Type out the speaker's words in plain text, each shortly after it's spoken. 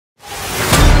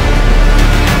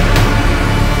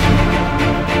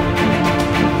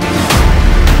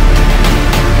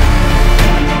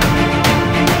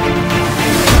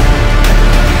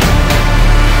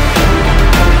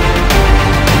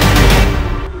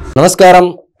నమస్కారం,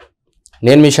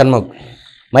 నేను మీ షణ్ముఖ్.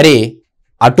 మరి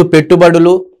అటు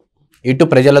పెట్టుబడులు ఇటు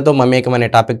ప్రజలతో మమేకం అనే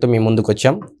టాపిక్తో మీ ముందుకు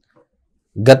వచ్చాం.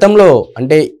 గతంలో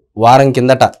అంటే వారం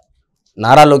కిందట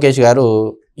నారా లోకేష్ గారు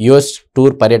యుఎస్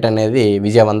టూర్ పర్యటన అనేది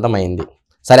విజయవంతమైంది.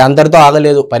 సరే, అంతటితో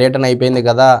ఆగలేదు, పర్యటన అయిపోయింది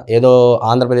కదా, ఏదో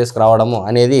ఆంధ్రప్రదేశ్కి రావడము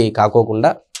అనేది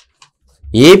కాకోకుండా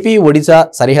ఏపీ ఒడిశా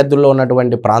సరిహద్దుల్లో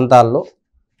ఉన్నటువంటి ప్రాంతాల్లో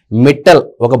మిట్టల్,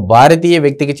 ఒక భారతీయ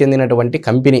వ్యక్తికి చెందినటువంటి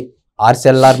కంపెనీ,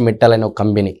 ఆర్సెల్ఆర్ మిట్టల్ అనే ఒక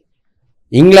కంపెనీ,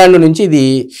 ఇంగ్లాండ్ నుంచి ఇది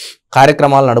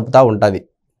కార్యక్రమాలు నడుపుతూ ఉంటుంది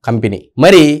కంపెనీ.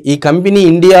 మరి ఈ కంపెనీ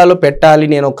ఇండియాలో పెట్టాలి,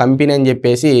 నేను ఒక కంపెనీ అని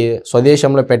చెప్పేసి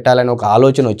స్వదేశంలో పెట్టాలని ఒక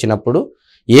ఆలోచన వచ్చినప్పుడు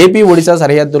ఏపీ ఒడిశా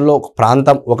సరిహద్దుల్లో ఒక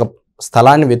ప్రాంతం, ఒక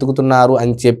స్థలాన్ని వెతుకుతున్నారు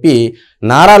అని చెప్పి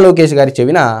నారా లోకేష్ గారి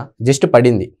చెవిన జస్ట్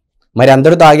పడింది. మరి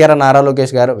అందరితో ఆగారా నారా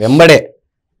లోకేష్ గారు? వెంబడే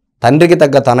తండ్రికి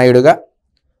తగ్గ తనయుడుగా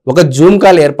ఒక జూమ్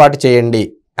కాల్ ఏర్పాటు చేయండి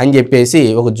అని చెప్పేసి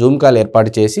ఒక జూమ్ కాల్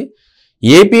ఏర్పాటు చేసి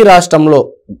ఏపీ రాష్ట్రంలో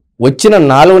వచ్చిన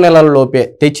 4 నెలలలోపే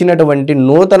తెచ్చినటువంటి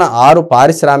నూతన 6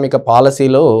 పారిశ్రామిక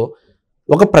పాలసీలో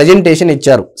ఒక ప్రజెంటేషన్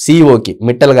ఇచ్చారు సీఈఓకి,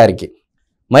 మిట్టల్ గారికి.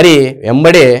 మరి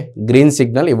వెంబడే గ్రీన్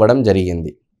సిగ్నల్ ఇవ్వడం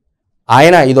జరిగింది.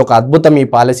 ఆయన ఇది ఒక అద్భుతం ఈ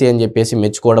పాలసీ అని చెప్పేసి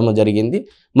మెచ్చుకోవడం జరిగింది.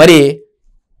 మరి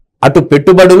అటు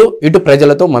పెట్టుబడులు ఇటు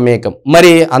ప్రజలతో మమేకం.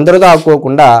 మరి అందరితో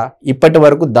ఆపుకోకుండా ఇప్పటి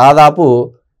వరకు దాదాపు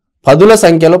 10ల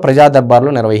సంఖ్యలో ప్రజా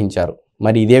దర్బార్లు నిర్వహించారు.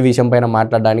 మరి ఇదే విషయం పైన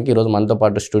మాట్లాడడానికి ఈరోజు మనతో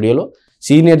పాటు స్టూడియోలో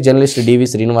సీనియర్ జర్నలిస్ట్ డివి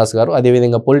శ్రీనివాస్ గారు,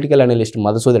 అదేవిధంగా పొలిటికల్ అనలిస్ట్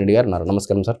మధుసూదన్ రెడ్డి గారు ఉన్నారు.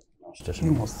 నమస్కారం సార్.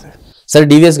 సార్,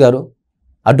 డివిఎస్ గారు,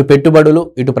 అటు పెట్టుబడులు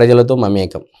ఇటు ప్రజలతో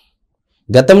మమేకం.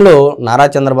 గతంలో నారా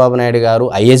చంద్రబాబు నాయుడు గారు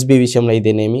ఐఎస్బి విషయంలో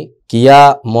అయితేనేమి, కియా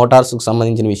మోటార్స్కు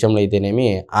సంబంధించిన విషయంలో అయితేనేమి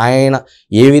ఆయన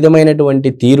ఏ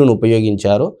విధమైనటువంటి తీరును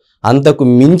ఉపయోగించారో అంతకు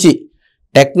మించి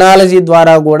టెక్నాలజీ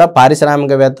ద్వారా కూడా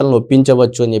పారిశ్రామికవేత్తలను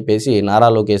ఒప్పించవచ్చు అని చెప్పేసి నారా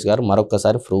లోకేష్ గారు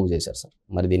మరొకసారి ప్రూవ్ చేశారు సార్.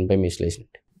 మరి దీనిపై మీ విశ్లేషణ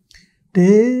అంటే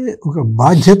ఒక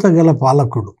బాధ్యత గల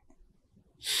పాలకుడు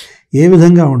ఏ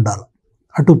విధంగా ఉండాలి?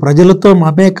 అటు ప్రజలతో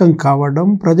మమేకం కావడం,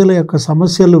 ప్రజల యొక్క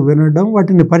సమస్యలు వినడం,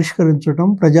 వాటిని పరిష్కరించడం,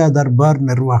 ప్రజా దర్బార్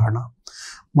నిర్వహణ.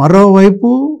 మరోవైపు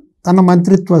తన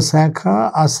మంత్రిత్వ శాఖ,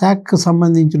 ఆ శాఖకు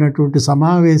సంబంధించినటువంటి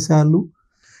సమావేశాలు,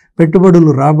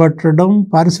 పెట్టుబడులు రాబట్టడం,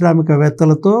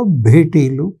 పారిశ్రామికవేత్తలతో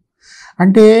భేటీలు.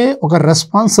 అంటే ఒక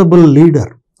రెస్పాన్సిబుల్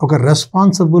లీడర్, ఒక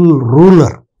రెస్పాన్సిబుల్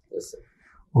రూలర్,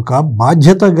 ఒక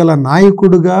బాధ్యత గల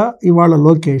నాయకుడుగా ఇవాళ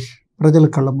లోకేష్ ప్రజల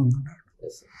కళ్ళ ముందు ఉన్నాడు.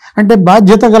 అంటే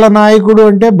బాధ్యత గల నాయకుడు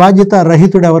అంటే బాధ్యత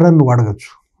రహితుడు ఎవరని నువ్వు అడగచ్చు.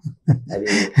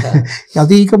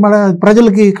 అది ఇక మన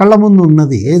ప్రజలకి కళ్ళ ముందు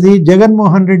ఉన్నది. ఏది?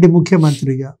 జగన్మోహన్ రెడ్డి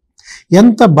ముఖ్యమంత్రిగా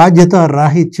ఎంత బాధ్యత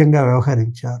రాహిత్యంగా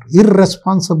వ్యవహరించారు.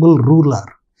 Irresponsible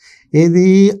ruler. ఏది?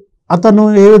 అతను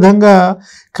ఏ విధంగా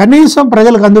కనీసం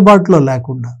ప్రజలకు అందుబాటులో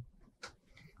లేకుండా,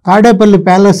 తాడేపల్లి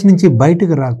ప్యాలెస్ నుంచి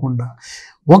బయటకు రాకుండా,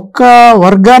 ఒక్క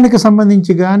వర్గానికి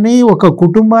సంబంధించి కానీ, ఒక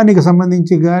కుటుంబానికి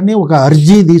సంబంధించి కానీ ఒక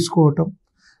అర్జీ తీసుకోవటం,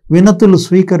 వినతులు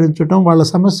స్వీకరించడం, వాళ్ళ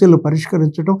సమస్యలు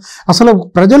పరిష్కరించడం, అసలు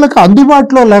ప్రజలకు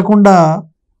అందుబాటులో లేకుండా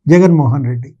జగన్మోహన్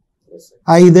రెడ్డి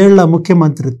 5 ఏళ్ల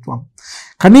ముఖ్యమంత్రిత్వం.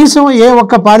 కనీసం ఏ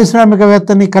ఒక్క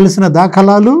పారిశ్రామికవేత్తని కలిసిన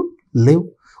దాఖలాలు లేవు.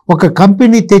 ఒక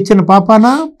కంపెనీ తెచ్చిన పాపాన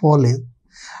పోలేదు.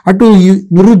 అటు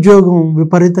నిరుద్యోగం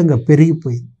విపరీతంగా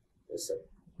పెరిగిపోయింది.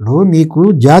 ఇప్పుడు నీకు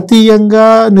జాతీయంగా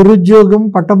నిరుద్యోగం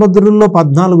పట్టభద్రుల్లో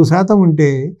 14% ఉంటే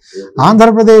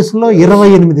ఆంధ్రప్రదేశ్లో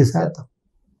 28%,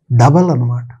 డబల్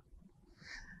అన్నమాట.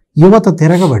 యువత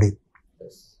తిరగబడింది.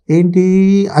 ఏంటి?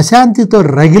 అశాంతితో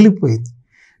రగిలిపోయింది.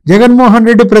 జగన్మోహన్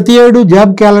రెడ్డి ప్రతి ఏడు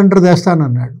జాబ్ క్యాలెండర్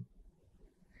తెస్తానన్నాడు.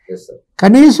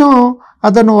 కనీసం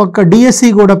అతను ఒక్క డిఎస్సి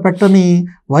కూడా పెట్టని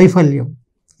వైఫల్యం.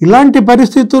 ఇలాంటి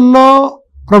పరిస్థితుల్లో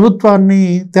ప్రభుత్వాన్ని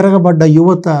తిరగబడ్డ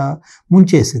యువత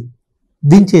ముంచేసింది,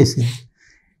 దించేసింది.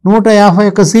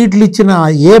 151 సీట్లు ఇచ్చిన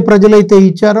ఏ ప్రజలైతే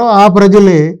ఇచ్చారో ఆ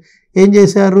ప్రజలే ఏం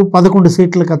చేశారు? 11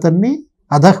 సీట్లకు అతన్ని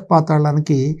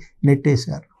అధఃపాతాళానికి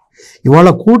నెట్టేశారు. ఇవాళ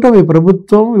కూటమి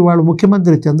ప్రభుత్వం, ఇవాళ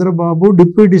ముఖ్యమంత్రి Chandrababu,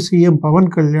 deputy CM Pawan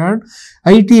Kalyan,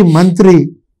 IT మంత్రి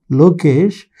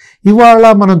లోకేష్, ఇవాళ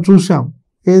మనం చూసాం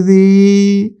ఏది?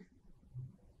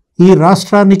 ఈ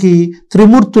రాష్ట్రానికి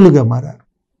త్రిమూర్తులుగా మారారు.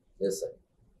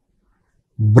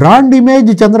 Brand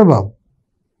image Chandrababu.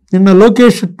 నిన్న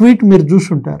లోకేష్ ట్వీట్ మీరు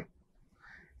చూసుంటారు.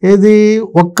 ఏది?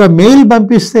 ఒక్క మెయిల్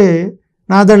పంపిస్తే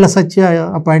నాదెళ్ల సత్య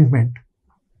అపాయింట్మెంట్.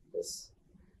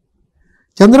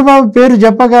 చంద్రబాబు పేరు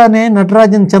చెప్పగానే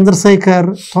నటరాజన్ చంద్రశేఖర్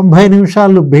 90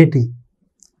 నిమిషాలు భేటీ.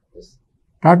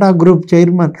 టాటా గ్రూప్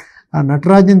చైర్మన్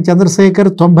నటరాజన్ చంద్రశేఖర్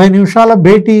 90 నిమిషాల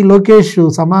భేటీ, లోకేష్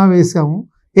సమావేశం.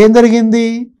 ఏం జరిగింది?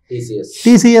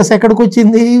 టీసీఎస్ ఎక్కడికి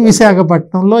వచ్చింది?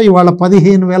 విశాఖపట్నంలో. ఇవాళ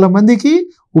 15,000 మందికి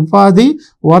ఉపాధి,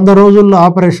 100 రోజుల్లో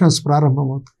ఆపరేషన్స్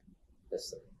ప్రారంభమవుతాయి.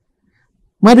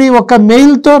 మరి ఒక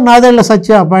మెయిల్తో నాదెళ్ల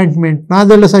సత్య అపాయింట్మెంట్.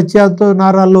 నాదెళ్ల సత్యతో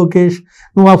నారా లోకేష్,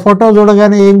 నువ్వు ఆ ఫోటో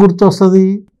చూడగానే ఏం గుర్తొస్తుంది?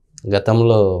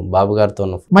 గతంలో బాబు గారితో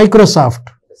ఉన్న మైక్రోసాఫ్ట్,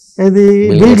 ఇది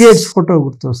బిల్ గేట్స్ ఫోటో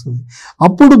గుర్తొస్తుంది.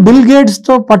 అప్పుడు బిల్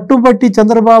గేట్స్తో పట్టుబట్టి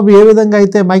చంద్రబాబు ఏ విధంగా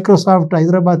అయితే మైక్రోసాఫ్ట్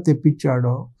హైదరాబాద్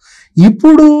తెప్పించాడో,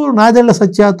 ఇప్పుడు నాదెళ్ల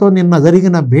సత్యాతో నిన్న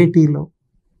జరిగిన భేటీలో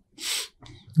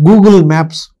గూగుల్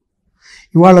మ్యాప్స్,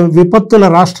 ఇవాళ విపత్తుల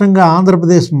రాష్ట్రంగా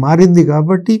ఆంధ్రప్రదేశ్ మారింది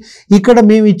కాబట్టి ఇక్కడ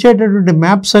మేము ఇచ్చేటటువంటి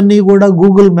మ్యాప్స్ అన్నీ కూడా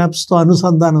గూగుల్ మ్యాప్స్తో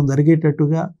అనుసంధానం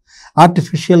జరిగేటట్టుగా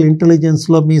ఆర్టిఫిషియల్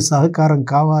ఇంటెలిజెన్స్లో మీ సహకారం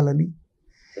కావాలని,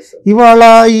 ఇవాళ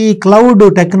ఈ క్లౌడ్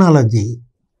టెక్నాలజీ,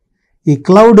 ఈ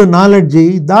క్లౌడ్ నాలెడ్జి,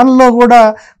 దానిలో కూడా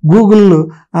Google,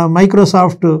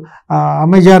 Microsoft,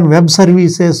 Amazon web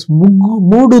services,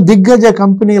 మూడు దిగ్గజ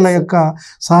కంపెనీల యొక్క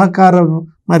సహకారం,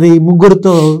 మరి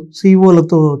ముగ్గురితో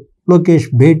సీఈఓలతో లోకేష్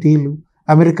భేటీలు,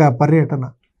 అమెరికా పర్యటన.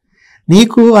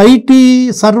 నీకు ఐటీ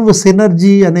సర్వ్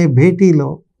సినర్జీ అనే భేటీలో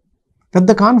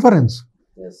పెద్ద కాన్ఫరెన్స్,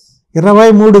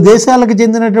 23 దేశాలకు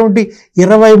చెందినటువంటి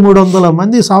 2300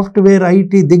 మంది సాఫ్ట్వేర్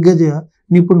ఐటీ దిగ్గజ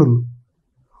నిపుణులు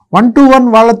 1-to-1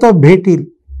 వాళ్ళతో భేటీలు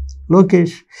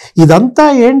లోకేష్. ఇదంతా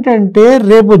ఏంటంటే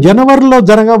రేపు జనవరిలో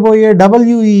జరగబోయే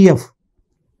WEF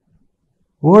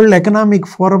వరల్డ్ ఎకనామిక్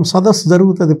ఫోరం సదస్సు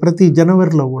జరుగుతుంది ప్రతి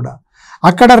జనవరిలో కూడా.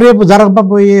 అక్కడ రేపు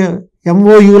జరగబోయే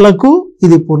MOUలకు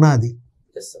ఇది పునాది.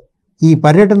 ఈ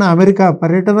పర్యటన, అమెరికా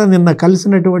పర్యటన, నిన్న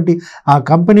కలిసినటువంటి ఆ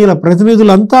కంపెనీల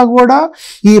ప్రతినిధులంతా కూడా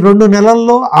ఈ 2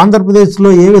 నెలల్లో ఆంధ్రప్రదేశ్లో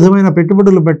ఏ విధమైన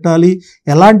పెట్టుబడులు పెట్టాలి,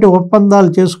 ఎలాంటి ఒప్పందాలు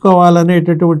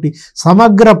చేసుకోవాలనేటటువంటి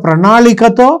సమగ్ర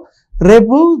ప్రణాళికతో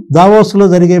రేపు దావోస్లో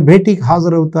జరిగే భేటీకి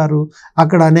హాజరవుతారు.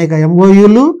 అక్కడ అనేక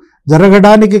MOUలు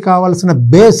జరగడానికి కావాల్సిన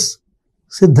బేస్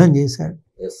సిద్ధం చేశాడు.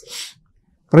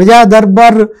 ప్రజా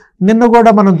దర్బార్ నిన్న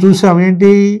కూడా మనం చూసాం.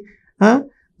 ఏంటి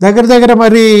దగ్గర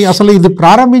మరి అసలు ఇది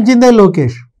ప్రారంభించిందే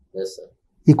లోకేష్.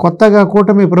 ఈ కొత్తగా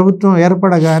కూటమి ప్రభుత్వం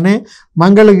ఏర్పడగానే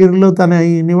మంగళగిరిలో తన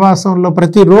ఈ నివాసంలో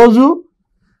ప్రతిరోజు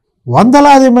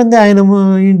వందలాది మంది ఆయన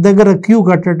దగ్గర క్యూ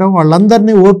కట్టడం,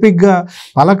 వాళ్ళందరినీ ఓపికగా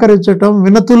పలకరించటం,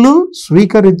 వినతులు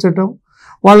స్వీకరించటం,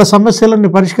 వాళ్ళ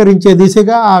సమస్యలన్నీ పరిష్కరించే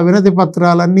దిశగా ఆ వినతి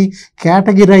పత్రాలన్నీ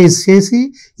కేటగిరైజ్ చేసి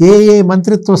ఏ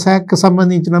మంత్రిత్వ శాఖకు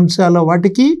సంబంధించిన అంశాలు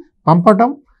వాటికి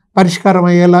పంపటం, పరిష్కారం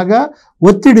అయ్యేలాగా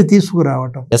ఒత్తిడి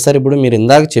తీసుకురావటం. సార్, ఇప్పుడు మీరు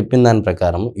ఇందాక చెప్పిన దాని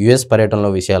ప్రకారం US పర్యటనలో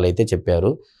విషయాలు అయితే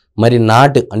చెప్పారు. మరి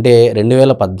అంటే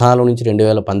 2014 నుంచి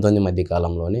 2019 మధ్య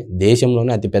కాలంలోనే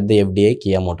దేశంలోనే అతిపెద్ద FDI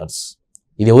కియా మోటార్స్,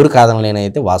 ఇది ఎవరు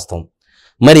కాదనలేనైతే వాస్తవం.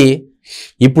 మరి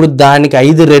ఇప్పుడు దానికి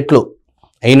 5 రెట్లు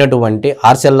అయినటువంటి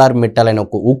ఆర్సెల్ఆర్ మిట్టల్ అనే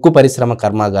ఒక ఉక్కు పరిశ్రమ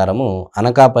కర్మాగారము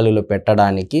అనకాపల్లిలో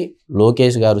పెట్టడానికి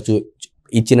లోకేష్ గారు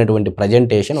ఇచ్చినటువంటి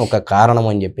ప్రజెంటేషన్ ఒక కారణం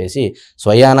అని చెప్పేసి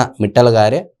స్వయాన మిట్టల్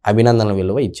గారే అభినందనల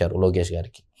విలువ ఇచ్చారు లోకేష్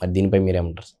గారికి. మరి దీనిపై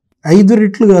మీరేమంటారు? 5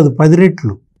 రెట్లు కాదు, 10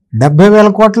 రెట్లు.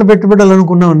 70,000 కోట్ల పెట్టుబడులు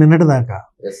అనుకున్నాం నిన్నటి దాకా.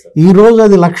 ఈరోజు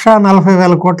అది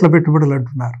 1,40,000 కోట్ల పెట్టుబడులు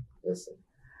అంటున్నారు.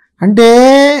 అంటే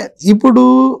ఇప్పుడు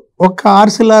ఒక్క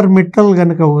ఆర్సిలార్ మిట్టల్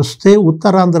కనుక వస్తే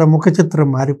ఉత్తరాంధ్ర ముఖ చిత్రం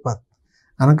మారిపోతుంది.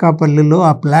 అనకాపల్లిలో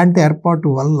ఆ ప్లాంట్ ఏర్పాటు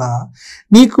వల్ల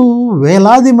నీకు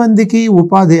వేలాది మందికి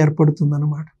ఉపాధి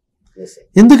ఏర్పడుతుందన్నమాట.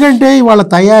 ఎందుకంటే ఇవాళ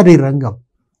తయారీ రంగం,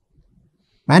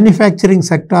 మ్యానుఫ్యాక్చరింగ్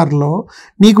సెక్టార్లో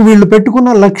నీకు వీళ్ళు పెట్టుకున్న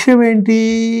లక్ష్యం ఏంటి?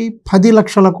 10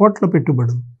 లక్షల కోట్ల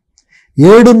పెట్టుబడులు,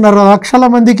 7.5 లక్షల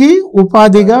మందికి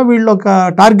ఉపాధిగా వీళ్ళు ఒక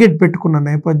టార్గెట్ పెట్టుకున్న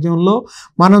నేపథ్యంలో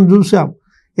మనం చూసాం.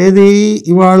 ఏది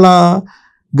ఇవాళ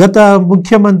గత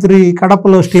ముఖ్యమంత్రి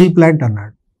కడపలో స్టీల్ ప్లాంట్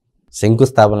అన్నాడు,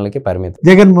 శంకుస్థాపనలకి పరిమితం.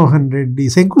 జగన్మోహన్ రెడ్డి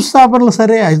శంకుస్థాపనలు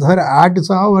సరే ఆటి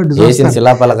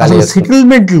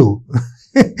సెటిల్మెంట్లు,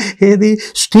 ఏది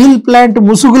స్టీల్ ప్లాంట్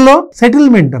ముసుగులో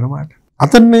సెటిల్మెంట్ అనమాట.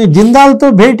 అతన్ని జిందాల్తో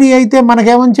భేటీ అయితే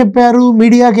మనకేమని చెప్పారు,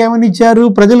 మీడియాకి ఏమని ఇచ్చారు,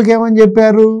 ప్రజలకు ఏమని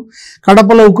చెప్పారు?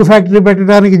 కడపలో ఉక్కు ఫ్యాక్టరీ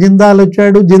పెట్టడానికి జిందాల్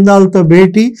వచ్చాడు, జిందాల్తో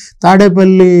భేటీ,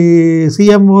 తాడేపల్లి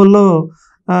CMOలో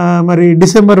మరి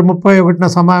డిసెంబర్ 31న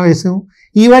సమావేశం.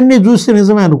 ఇవన్నీ చూసి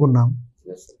నిజమే అనుకున్నాం.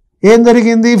 ఏం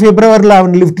జరిగింది? ఫిబ్రవరిలో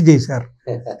ఆమెను లిఫ్ట్ చేశారు,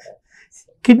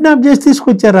 కిడ్నాప్ చేసి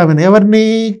తీసుకొచ్చారు ఆమెను. ఎవరిని?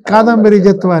 కాదంబరి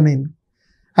జత్వాని.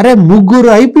 అరే 3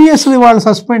 IPSలు వాళ్ళు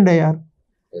సస్పెండ్ అయ్యారు.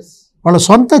 వాళ్ళ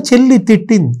సొంత చెల్లి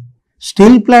తిట్టింది,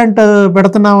 స్టీల్ ప్లాంట్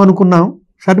పెడుతున్నాం అనుకున్నాం,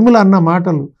 షర్మిల అన్న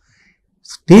మాటలు,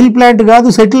 స్టీల్ ప్లాంట్ కాదు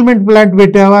సెటిల్మెంట్ ప్లాంట్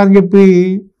పెట్టావా అని చెప్పి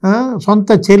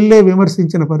సొంత చెల్లె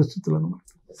విమర్శించిన పరిస్థితులు అన్నమాట.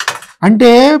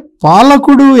 అంటే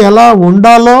పాలకుడు ఎలా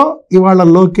ఉండాలో ఇవాళ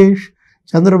లోకేష్,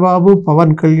 చంద్రబాబు,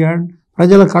 పవన్ కళ్యాణ్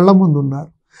ప్రజల కళ్ళ ముందు ఉన్నారు.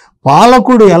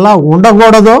 పాలకుడు ఎలా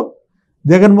ఉండకూడదో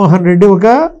జగన్మోహన్ రెడ్డి ఒక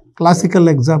క్లాసికల్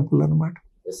ఎగ్జాంపుల్ అనమాట.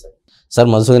 సార్,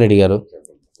 మధుసూదన్ రెడ్డి గారు,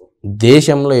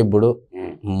 దేశంలో ఇప్పుడు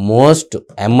మోస్ట్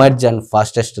ఎమర్జ్ అండ్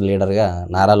ఫాస్టెస్ట్ లీడర్గా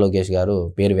నారా లోకేష్ గారు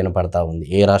పేరు వినపడతా ఉంది.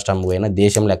 ఏ రాష్ట్రం పోయినా,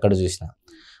 దేశంలో ఎక్కడ చూసినా.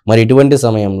 మరి ఇటువంటి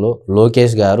సమయంలో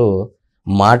లోకేష్ గారు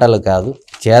మాటలు కాదు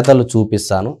చేతలు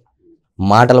చూపిస్తాను,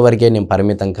 మాటల వరకే నేను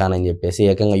పరిమితం కానని చెప్పేసి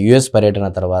ఏకంగా US పర్యటన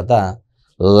తర్వాత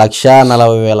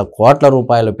 1,40,000 కోట్ల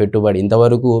రూపాయల పెట్టుబడి.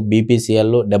 ఇంతవరకు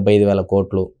బీపీసీఎల్ 75,000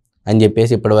 కోట్లు అని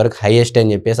చెప్పేసి ఇప్పటివరకు హైయెస్ట్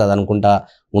అని చెప్పేసి అది అనుకుంటా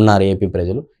ఉన్నారు ఏపీ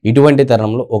ప్రజలు. ఇటువంటి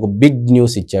తరుణంలో ఒక బిగ్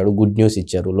న్యూస్ ఇచ్చాడు, గుడ్ న్యూస్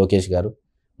ఇచ్చారు లోకేష్ గారు.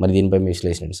 మరి దీనిపై మీ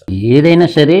విశ్లేషణ సార్. ఏదైనా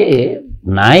సరే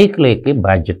నాయకులకి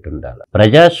బాధ్యత ఉండాలి.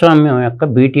 ప్రజాస్వామ్యం యొక్క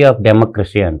బ్యూటీ ఆఫ్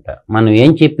డెమోక్రసీ అంట. మనం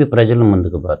ఏం చెప్పి ప్రజలు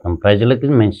ముందుకు పోతాం, ప్రజలకి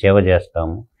మేము సేవ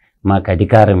చేస్తాము, మాకు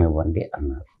అధికారం ఇవ్వండి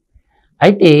అన్నారు.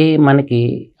 అయితే మనకి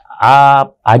ఆ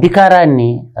అధికారాన్ని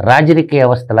రాజరిక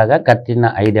వ్యవస్థలాగా గడిచిన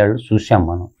 5 ఏళ్ళు చూసాం,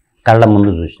 మనం కళ్ళ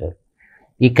ముందు చూశారు.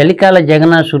 ఈ కలికాల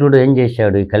జగనాసురుడు ఏం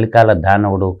చేశాడు, ఈ కలికాల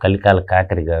దానవుడు, కలికాల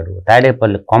కాకరిగాడు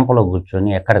తాడేపల్లి కొంపలో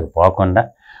కూర్చొని ఎక్కడికి పోకుండా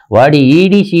వాడి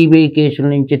ఈడీ సిబిఐ కేసుల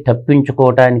నుంచి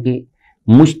తప్పించుకోవటానికి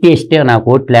ముష్టి ఇస్తే నాకు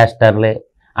ఓట్లు వేస్తారులే,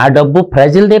 ఆ డబ్బు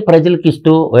ప్రజలదే ప్రజలకి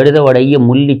ఇస్తూ వాడిదో వాడు అయ్యే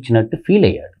ముళ్ళు ఇచ్చినట్టు ఫీల్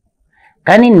అయ్యాడు.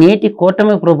 కానీ నేటి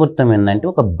కూటమి ప్రభుత్వం ఏంటంటే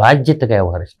ఒక బాధ్యతగా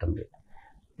వ్యవహరిస్తుంది.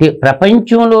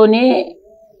 ప్రపంచంలోనే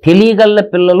తెలియగల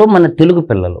పిల్లలు మన తెలుగు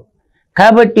పిల్లలు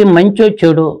కాబట్టి మంచో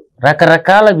చెడు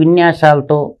రకరకాల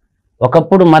విన్యాసాలతో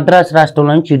ఒకప్పుడు మద్రాసు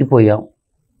రాష్ట్రంలో నుంచి విడిపోయాం.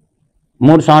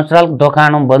 3 సంవత్సరాలకు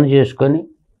దుకాణం బంద్ చేసుకొని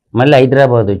మళ్ళీ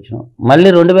హైదరాబాద్ వచ్చినాం. మళ్ళీ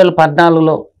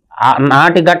 2014లో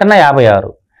నాటి ఘటన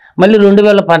 56, మళ్ళీ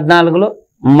 2014లో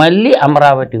మళ్ళీ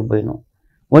అమరావతికి పోయినాం.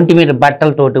 ఒంటి మీద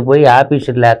బట్టలతోటి పోయి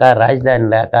ఆఫీసులు లేక రాజధాని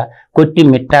లేక కొట్టి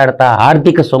మిట్టాడుతా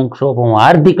ఆర్థిక సంక్షోభం,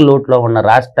 ఆర్థిక లోటులో ఉన్న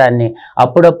రాష్ట్రాన్ని,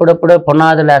 అప్పుడప్పుడప్పుడే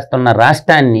పునాదులు వేస్తున్న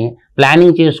రాష్ట్రాన్ని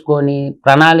ప్లానింగ్ చేసుకొని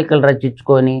ప్రణాళికలు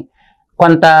రచించుకొని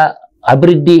కొంత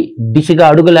అభివృద్ధి దిశగా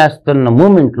అడుగులేస్తున్న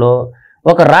మూమెంట్లో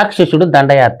ఒక రాక్షసుడు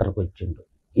దండయాత్రకు వచ్చిండు.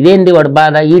 ఇదేంటి వాడు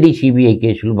బాధ, ఈడీ సిబిఐ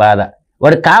కేసులు బాధ.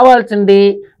 వాడు కావాల్సింది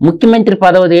ముఖ్యమంత్రి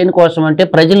పదవి దేనికోసం అంటే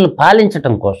ప్రజల్ని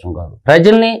పాలించటం కోసం కాదు,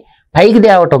 ప్రజల్ని పైకి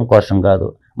తేవటం కోసం కాదు.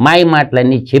 మాయ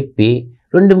మాటలన్నీ చెప్పి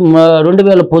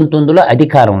 2019లో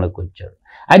అధికారంలోకి వచ్చాడు.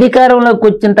 అధికారంలోకి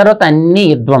వచ్చిన తర్వాత అన్నీ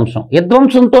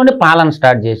విధ్వంసంతోనే పాలన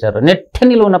స్టార్ట్ చేశారు.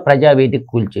 నెట్టనిలో ఉన్న ప్రజావేదిక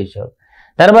కూల్చేశారు.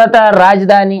 తర్వాత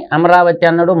రాజధాని అమరావతి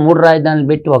అన్నాడు, 3 రాజధానులు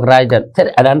పెట్టి ఒక రాజధాని. సరే,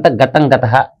 అదంతా గతం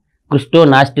గతః కృష్టో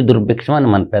నాస్తి దుర్భిక్షం అని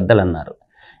మన పెద్దలు అన్నారు.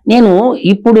 నేను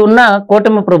ఇప్పుడున్న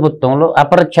కూటమి ప్రభుత్వంలో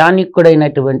అపర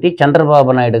చాణక్యుడైనటువంటి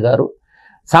చంద్రబాబు నాయుడు గారు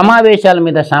సమావేశాల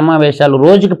మీద సమావేశాలు,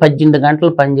 రోజుకి 18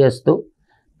 గంటలు పనిచేస్తూ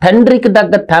తండ్రికి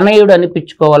దగ్గర తనయుడు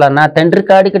అనిపించుకోవాలన్నా తండ్రి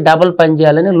కాడికి డబల్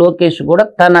పనిచేయాలని లోకేష్ కూడా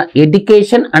తన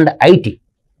ఎడ్యుకేషన్ అండ్ ఐటీ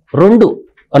 2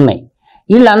 ఉన్నాయి.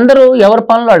 వీళ్ళందరూ ఎవరి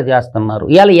పనులు వాడు చేస్తున్నారు.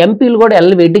 ఇవాళ ఎంపీలు కూడా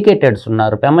ఎడ్యుకేటెడ్స్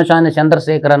ఉన్నారు. పెమ్మసాని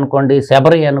చంద్రశేఖర్ అనుకోండి,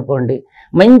 శబరి అనుకోండి,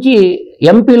 మంచి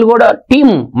ఎంపీలు కూడా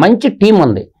మంచి టీం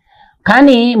ఉంది.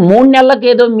 కానీ 3 నెలలకు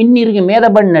ఏదో మిన్నిరిగి మీద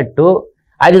పడినట్టు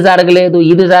అది జరగలేదు,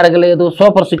 ఇది జరగలేదు,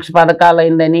 సూపర్ 6 పథకాలు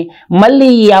అయిందని మళ్ళీ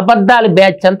ఈ అబద్ధాల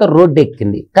బ్యాచ్ అంతా రోడ్డు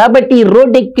ఎక్కింది. కాబట్టి ఈ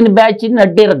రోడ్డు ఎక్కిన బ్యాచ్ని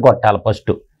అడ్డీరగొట్టాలి.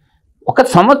 ఫస్ట్ 1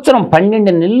 సంవత్సరం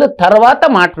 12 నెలల తర్వాత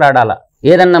మాట్లాడాలి.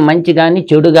 ఏదన్నా మంచి కానీ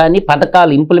చెడు కానీ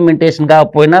పథకాలు ఇంప్లిమెంటేషన్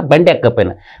కాకపోయినా బండి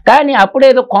ఎక్కపోయినా. కానీ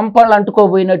అప్పుడేదో కొంపళ్ళు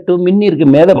అంటుకోపోయినట్టు మిన్నీరికి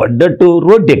మీద పడ్డట్టు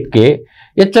రోడ్డు ఎక్కి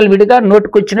ఇచ్చలు విడిగా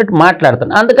నోటుకొచ్చినట్టు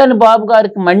మాట్లాడుతాను. అందుకని బాబు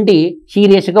గారికి మండి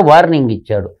సీరియస్గా వార్నింగ్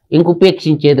ఇచ్చాడు. ఇంక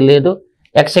ఉపేక్షించేది లేదు,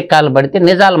 ఎక్సెక్కాలు పడితే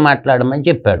నిజాలు మాట్లాడమని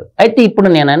చెప్పాడు. అయితే ఇప్పుడు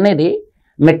నేను అనేది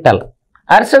Mittal,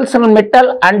 Mittal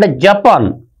and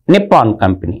Nippon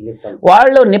company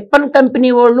వాళ్ళు, నిప్పన్ కంపెనీ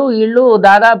వాళ్ళు వీళ్ళు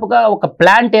దాదాపుగా ఒక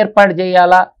ప్లాంట్ ఏర్పాటు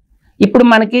చేయాలా. ఇప్పుడు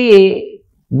మనకి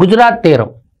గుజరాత్ తీరం,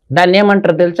 దాన్ని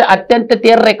ఏమంటారు తెలుసా, అత్యంత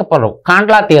తీరరేఖ పొలం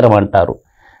కాండ్లా తీరం అంటారు.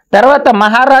 తర్వాత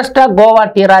మహారాష్ట్ర గోవా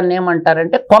తీరాన్ని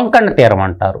ఏమంటారంటే కొంకణ తీరం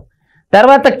అంటారు.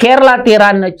 తర్వాత కేరళ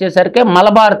తీరాన్ని వచ్చేసరికి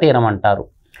మలబార్ తీరం అంటారు.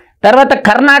 తర్వాత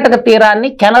కర్ణాటక తీరాన్ని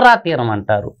కెనరా తీరం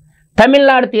అంటారు.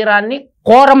 తమిళనాడు తీరాన్ని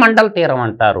కోరమండల్ తీరం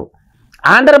అంటారు.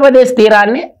 ఆంధ్రప్రదేశ్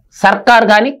తీరాన్ని సర్కార్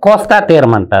కానీ కోస్తా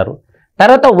తీరం అంటారు.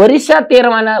 తర్వాత ఒరిస్సా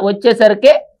తీరం అని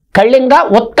వచ్చేసరికి కళింగ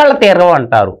ఉత్కళ తీరం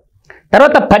అంటారు.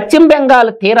 తర్వాత పశ్చిమ బెంగాల్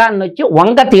తీరాన్ని వచ్చి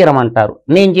వంగ తీరం అంటారు.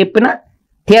 నేను చెప్పిన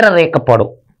తీరరేఖ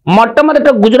పొడవు. మొట్టమొదట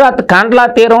గుజరాత్ కాండ్లా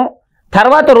తీరం,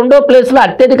 తర్వాత 2వ ప్లేస్లో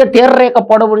అత్యధిక తీరరేఖ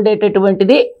పొడవు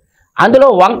ఉండేటటువంటిది, అందులో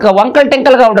వంకల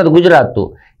టెంకలుగా ఉంటుంది గుజరాత్.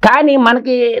 కానీ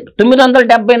మనకి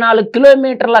 974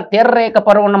 కిలోమీటర్ల తీరరేఖ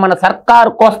పొడవు ఉన్న మన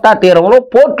సర్కారు కోస్తా తీరంలో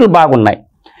పోర్టులు బాగున్నాయి.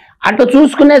 అటు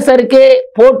చూసుకునేసరికి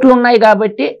పోర్టులు ఉన్నాయి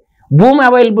కాబట్టి భూమి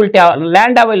అవైలబిలిటీ,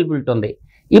 ల్యాండ్ అవైలబిలిటీ ఉంది.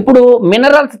 ఇప్పుడు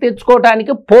మినరల్స్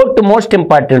తెచ్చుకోవడానికి పోర్ట్ మోస్ట్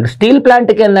ఇంపార్టెంట్. స్టీల్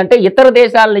ప్లాంట్కి ఏంటంటే ఇతర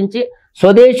దేశాల నుంచి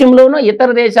స్వదేశంలోనూ ఇతర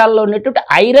దేశాల్లో ఉన్నటువంటి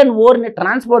ఐరన్ ఓర్ని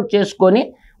ట్రాన్స్పోర్ట్ చేసుకొని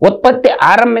ఉత్పత్తి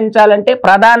ఆరంభించాలంటే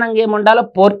ప్రధానంగా ఏముండాలి,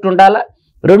 పోర్ట్ ఉండాలా,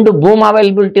 2 భూమి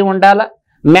అవైలబిలిటీ ఉండాలా,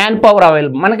 మ్యాన్ పవర్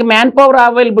మనకి మ్యాన్ పవర్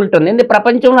అవైలబిలిటీ ఉంది. ఎందుకంటే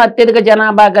ప్రపంచంలో అత్యధిక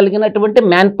జనాభా కలిగినటువంటి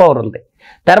మ్యాన్ పవర్ ఉంది.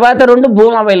 తర్వాత 2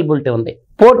 భూమి అవైలబిలిటీ ఉంది,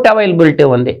 పోర్ట్ అవైలబిలిటీ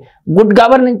ఉంది, గుడ్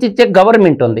గవర్నెన్స్ ఇచ్చే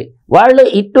గవర్నమెంట్ ఉంది. వాళ్ళు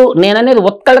ఇటు నేననేది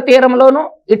ఉత్కళ తీరంలోనూ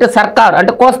ఇటు సర్కారు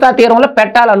అంటే కోస్తా తీరంలో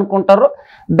పెట్టాలనుకుంటారు.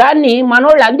 దాన్ని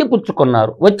మనోళ్ళు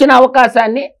అందిపుచ్చుకున్నారు. వచ్చిన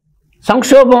అవకాశాన్ని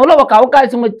సంక్షోభంలో ఒక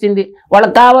అవకాశం వచ్చింది,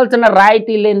 వాళ్ళకి కావాల్సిన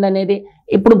రాయితీలు ఏందనేది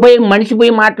ఇప్పుడు పోయి మనిషి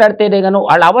పోయి మాట్లాడితేనే కానీ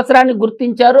వాళ్ళ అవసరాన్ని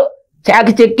గుర్తించారు.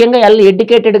 చాకచక్యంగా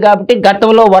ఎడ్యుకేటెడ్ కాబట్టి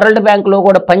గతంలో వరల్డ్ బ్యాంకులో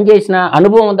కూడా పనిచేసిన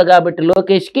అనుభవం ఉంది కాబట్టి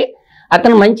లోకేష్కి,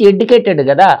 అతను మంచి ఎడ్యుకేటెడ్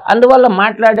కదా, అందువల్ల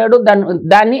మాట్లాడాడు.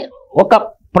 దాన్ని ఒక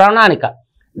ప్రణాళిక,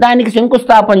 దానికి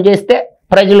శంకుస్థాపన చేస్తే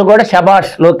ప్రజలు కూడా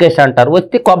శబాష్ లోకేష్ అంటారు,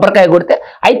 వచ్చి కొబ్బరికాయ కొడితే.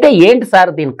 అయితే ఏంటి సార్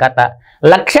దీని కథ?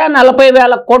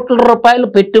 1,40,000 కోట్ల రూపాయలు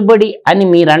పెట్టుబడి అని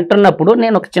మీరు అంటున్నప్పుడు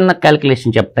నేను ఒక చిన్న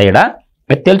క్యాలిక్యులేషన్ చెప్తా, ఇక్కడ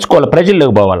తెలుసుకోవాలి,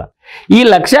 ప్రజల్లోకి పోవాలా. ఈ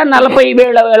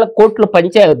 1,40,000 కోట్లు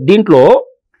దీంట్లో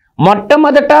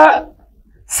మొట్టమొదట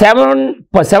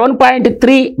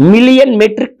 7.3 million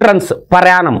metric tons per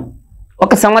annum,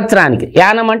 ఒక సంవత్సరానికి.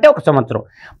 యానం అంటే ఒక సంవత్సరం,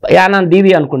 యానం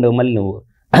దీవి అనుకుంటావు మళ్ళీ నువ్వు.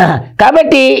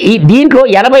 కాబట్టి దీంట్లో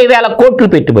 80,000 కోట్లు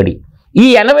పెట్టుబడి. ఈ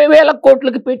 80,000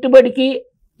 కోట్లకి పెట్టుబడికి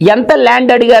ఎంత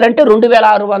ల్యాండ్ అడిగారంటే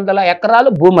 2,600 ఎకరాలు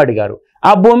భూమి అడిగారు.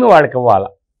 ఆ భూమి వాళ్ళకి ఇవ్వాలి.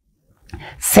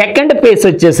 సెకండ్ ఫేజ్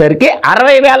వచ్చేసరికి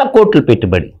 60,000 కోట్లు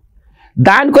పెట్టుబడి.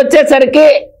 దానికి వచ్చేసరికి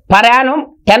ప్రయాణం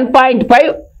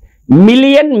 10.5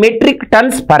 మిలియన్ మెట్రిక్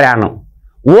టన్స్ ప్రయాణం.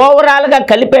 ఓవరాల్గా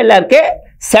కలిపేలాకే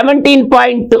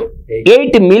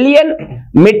 17.8 మిలియన్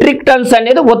మెట్రిక్ టన్స్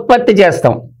అనేది ఉత్పత్తి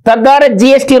చేస్తాం. తద్వారా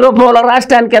జిఎస్టీ రూపంలో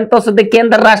రాష్ట్రానికి ఎంత వస్తుంది,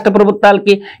 కేంద్ర రాష్ట్ర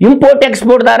ప్రభుత్వాలకి ఇంపోర్ట్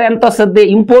ఎక్స్పోర్ట్ ద్వారా ఎంత వస్తుంది,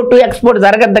 ఇంపోర్టు ఎక్స్పోర్ట్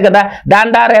జరగద్దు కదా, దాని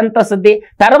ద్వారా ఎంత వస్తుంది.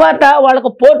 తర్వాత వాళ్ళకు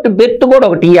పోర్ట్ బెర్త్ కూడా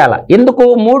ఒకటి ఇవ్వాలి. ఎందుకు?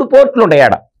 3 పోర్ట్లు ఉంటాయి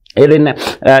ఆడ, ఏదైనా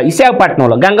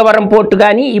విశాఖపట్నంలో గంగవరం పోర్టు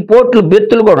కానీ ఈ పోర్టులు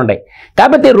బెర్తులు కూడా ఉన్నాయి.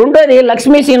 కాబట్టి రెండోది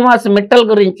లక్ష్మీ శ్రీనివాస్ మిట్టల్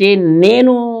గురించి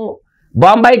నేను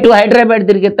బాంబాయి టు హైదరాబాద్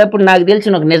తిరిగేటప్పుడు నాకు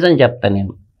తెలిసిన ఒక నిజం చెప్తాను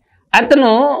నేను. అతను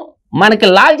మనకి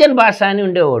లాల్జన్ బాషా అని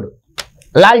ఉండేవాడు.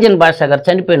 లాల్జన్ బాషా గారు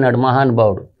చనిపోయినాడు,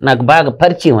 మహానుభావుడు, నాకు బాగా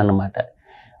పరిచయం అన్నమాట.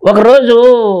 ఒకరోజు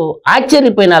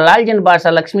ఆశ్చర్యపోయిన లాల్జన్ బాషా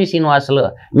లక్ష్మీ శ్రీనివాసులు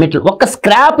మిట్టల్ ఒక్క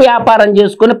స్క్రాప్ వ్యాపారం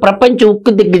చేసుకుని ప్రపంచ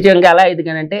ఉక్కు దిగ్గజంగా ఎలా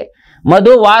ఎదిగానంటే,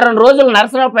 మధు వారం రోజులు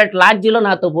నరసరావుపేట లాడ్జీలో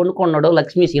నాతో వండుకున్నాడు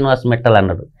లక్ష్మీ శ్రీనివాస్ మిట్టల్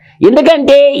అన్నాడు.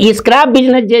 ఎందుకంటే ఈ స్క్రాప్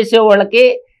బిజినెస్ చేసే వాళ్ళకి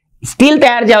స్టీల్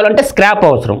తయారు చేయాలంటే స్క్రాప్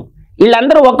అవసరం.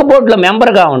 వీళ్ళందరూ ఒక బోర్డులో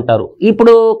మెంబర్గా ఉంటారు.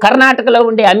 ఇప్పుడు కర్ణాటకలో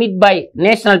ఉండే అమిత్ భాయ్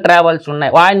నేషనల్ ట్రావెల్స్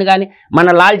ఉన్నాయి, ఆయన కానీ మన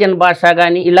లాల్జన్ బాషా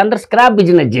కానీ వీళ్ళందరూ స్క్రాప్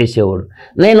బిజినెస్ చేసేవాడు.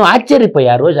 నేను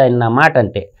ఆశ్చర్యపోయా ఆ రోజు ఆయన నా మాట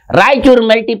అంటే. రాయచూరు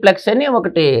మల్టీప్లెక్స్ అని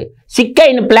ఒకటి సిక్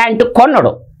అయిన ప్లాంట్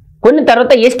కొన్నాడు. కొన్ని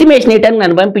తర్వాత ఎస్టిమేషన్ వేయడానికి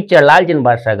నన్ను పంపించాడు లాల్జన్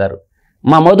బాషా గారు.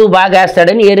 మా మధు బాగా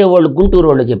వేస్తాడని ఏరే వాళ్ళు గుంటూరు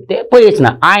వాళ్ళు చెప్తే పోయేసిన.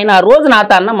 ఆయన ఆ రోజు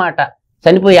నాతో అన్నమాట,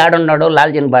 చనిపోయి ఆడున్నాడు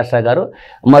లాల్జన్ బాషా గారు,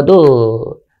 మధు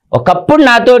ఒకప్పుడు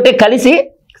నాతోటి కలిసి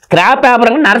స్క్రాప్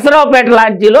వ్యాపారంగా నరసరావుపేట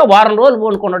లాడ్జీలో వారం రోజులు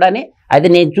పోనుకున్నాడని అది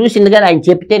నేను చూసింది కదా, ఆయన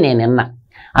చెప్తే నేను విన్నా.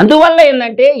 అందువల్ల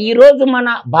ఏంటంటే ఈరోజు మన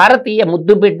భారతీయ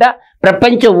ముద్దు బిడ్డ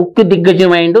ప్రపంచ ఉక్కు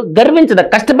దిగ్గజమైండు, గర్వించదు,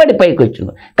 కష్టపడి పైకి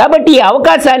వచ్చిండు. కాబట్టి ఈ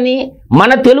అవకాశాన్ని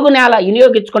మన తెలుగు నేల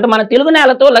వినియోగించుకుంటే మన తెలుగు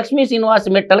నేలతో లక్ష్మీ శ్రీనివాస్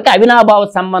మిట్టల్కి అవినాభావ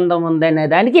సంబంధం ఉందనే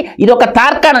దానికి ఇది ఒక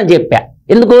తార్కాణం చెప్పా.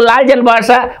 ఎందుకు? లాల్జన్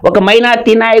బాషా ఒక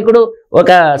మైనార్టీ నాయకుడు,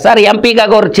 ఒకసారి ఎంపీగా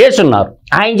కూడా చేస్తున్నారు.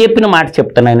 ఆయన చెప్పిన మాట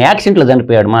చెప్తున్నాను, యాక్సిడెంట్లో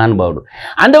చనిపోయాడు మహానుభావుడు.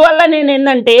 అందువల్ల నేను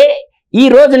ఏంటంటే ఈ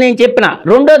రోజు నేను చెప్పిన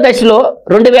రెండో దశలో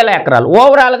 2,000 ఎకరాలు,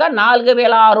 ఓవరాల్గా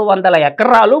 4,600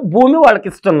 ఎకరాలు భూమి వాళ్ళకి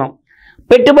ఇస్తున్నాం.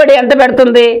 పెట్టుబడి ఎంత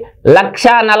పెడుతుంది?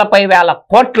 1,40,000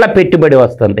 కోట్ల పెట్టుబడి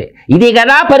వస్తుంది. ఇది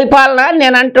కదా పరిపాలన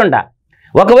నేను అంటుండా.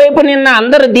 ఒకవైపు నిన్న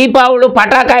అందరూ దీపావళి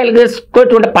పటాకాయలు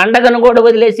తీసుకుంటుంటే పండగను కూడా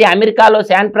వదిలేసి అమెరికాలో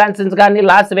శాన్ ఫ్రాన్సిస్కో కానీ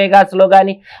లాస్ వేగాస్లో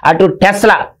కానీ అటు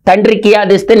టెస్లా, తండ్రి కియా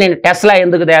తెస్తే నేను టెస్లా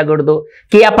ఎందుకు తేకూడదు,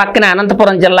 కియా పక్కనే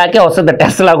అనంతపురం జిల్లాకే వస్తుంది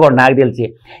టెస్లా కూడా నాకు తెలిసి,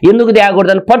 ఎందుకు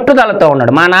తేకూడదు అని పట్టుదలతో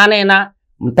ఉన్నాడు. మా నాన్నైనా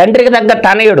తండ్రికి తగ్గ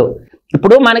తనయుడు.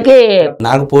 ఇప్పుడు మనకి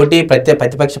నాకు పోటీ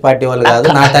ప్రతిపక్ష పార్టీ వాళ్ళు కాదు,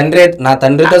 నా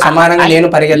తండ్రితో సమానంగా నేను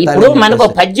పరిగెత్తాలి. ఇప్పుడు మనకు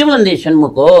పద్యం ఉంది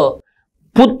షణ్ముఖు,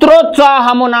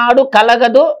 పుత్రోత్సాహము నాడు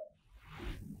కలగదు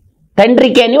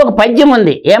తండ్రికి అని ఒక పద్యం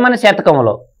ఉంది ఏమన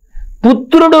శతకంలో.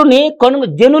 పుత్రుడుని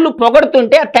జనులు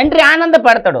పొగడుతుంటే ఆ తండ్రి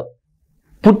ఆనందపడతాడు.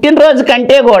 పుట్టినరోజు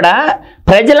కంటే కూడా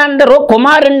ప్రజలందరూ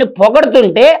కుమారుణ్ణి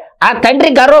పొగడుతుంటే ఆ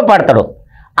తండ్రి గర్వపడతాడు.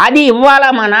 అది ఇవ్వాలా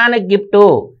మా నాన్నకి గిఫ్టు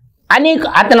అని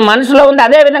అతని మనసులో ఉంది.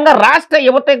 అదేవిధంగా రాష్ట్ర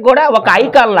యువతకు కూడా ఒక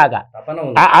ఐకాన్ లాగా,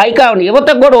 ఆ ఐకాన్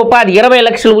యువతకు కూడా ఉపాధి 20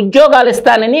 లక్షల ఉద్యోగాలు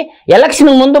ఇస్తానని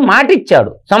ఎలక్షన్ ముందు మాట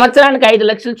ఇచ్చాడు. సంవత్సరానికి 5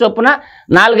 లక్షల చొప్పున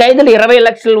 4-5 20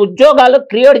 లక్షల ఉద్యోగాలు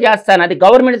క్రియేట్ చేస్తాను. అది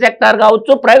గవర్నమెంట్ సెక్టార్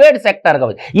కావచ్చు, ప్రైవేట్ సెక్టార్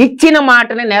కావచ్చు. ఇచ్చిన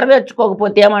మాటని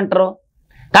నెరవేర్చుకోకపోతే ఏమంటారు?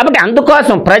 కాబట్టి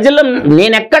అందుకోసం ప్రజలు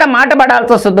నేను ఎక్కడ మాట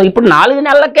పడాల్సి వస్తుందో. ఇప్పుడు 4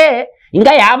 నెలలకే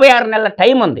ఇంకా 56 నెలల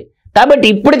టైం ఉంది. కాబట్టి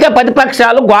ఇప్పటికే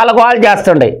ప్రతిపక్షాలు గోలగోలు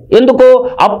చేస్తుండే. ఎందుకు?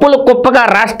 అప్పులు కుప్పగా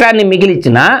రాష్ట్రాన్ని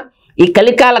మిగిలిచిన ఈ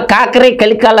కలికాల కాకరే,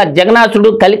 కలికాల జగన్నాథుడు,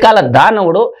 కలికాల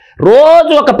దానవుడు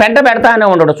రోజు ఒక పెంట పెడతానే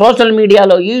ఉండడు సోషల్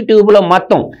మీడియాలో, యూట్యూబ్లో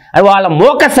మొత్తం. వాళ్ళ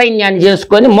మోక సైన్యాన్ని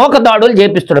చేసుకొని మోక దాడులు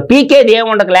చేపిస్తాడు. పీకేది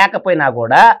ఏముండక లేకపోయినా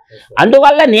కూడా.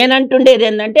 అందువల్ల నేనంటుండేది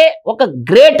ఏంటంటే ఒక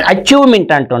గ్రేట్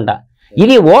అచీవ్మెంట్ అంటుండ.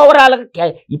 ఇది ఓవరాల్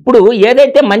ఇప్పుడు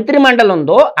ఏదైతే మంత్రి మండలి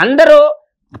ఉందో అందరూ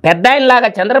పెద్ద ఆయనలాగా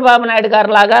చంద్రబాబు నాయుడు గారు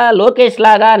లాగా, లోకేష్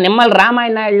లాగా, నిమ్మల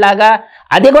రామాయణ నాయుడు లాగా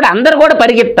అది కూడా అందరూ కూడా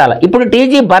పరిగెత్తాలి. ఇప్పుడు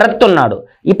టీజీ భరత్ ఉన్నాడు,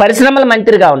 ఈ పరిశ్రమల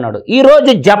మంత్రిగా ఉన్నాడు.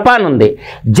 ఈరోజు జపాన్ ఉంది,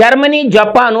 జర్మనీ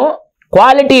జపాను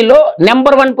క్వాలిటీలో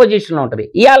నెంబర్ 1 పొజిషన్లో ఉంటుంది.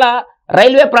 ఇవాళ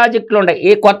రైల్వే ప్రాజెక్టులు ఉన్నాయి,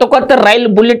 ఈ కొత్త రైలు,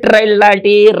 బుల్లెట్ రైలు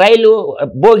లాంటి రైలు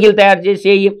బోగీలు తయారు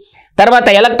చేసేవి, తర్వాత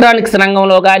ఎలక్ట్రానిక్స్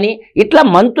రంగంలో కానీ ఇట్లా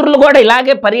మంత్రులు కూడా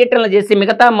ఇలాగే పర్యటనలు చేసి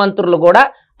మిగతా మంత్రులు కూడా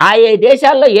ఆయా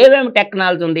దేశాల్లో ఏమేమి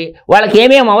టెక్నాలజీ ఉంది, వాళ్ళకి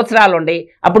ఏమేమి అవసరాలు ఉన్నాయి.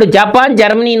 అప్పుడు జపాన్,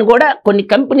 జర్మనీని కూడా కొన్ని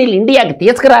కంపెనీలు ఇండియాకి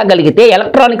తీసుకురాగలిగితే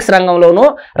ఎలక్ట్రానిక్స్ రంగంలోనూ,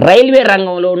 రైల్వే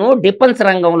రంగంలోనూ, డిఫెన్స్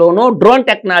రంగంలోనూ, డ్రోన్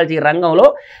టెక్నాలజీ రంగంలో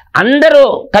అందరూ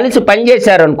కలిసి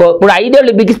పనిచేశారు అనుకో, ఇప్పుడు 5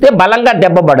 ఏళ్ళు బిగిస్తే బలంగా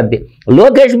దెబ్బపడుద్ది.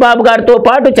 లోకేష్ బాబు గారితో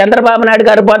పాటు, చంద్రబాబు నాయుడు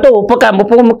గారితో పాటు, ఉప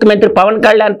ముఖ్యమంత్రి పవన్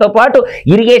కళ్యాణ్తో పాటు,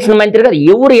 ఇరిగేషన్ మంత్రి గారు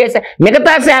ఎవరు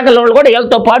మిగతా శాఖల వాళ్ళు కూడా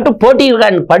వీళ్ళతో పాటు పోటీగా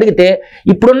పడిగితే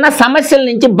ఇప్పుడున్న సమస్యల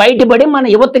నుంచి బయటపడి మన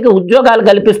యువతకి ఉద్యోగాలు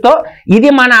కల్పిస్తాం. ఇది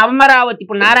మన అమరావతి.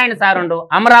 ఇప్పుడు నారాయణ సార్ ఉండు,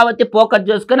 అమరావతి ఫోకస్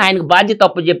చేసుకుని ఆయనకు బాధ్యత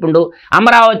తప్పు చెప్పిండు.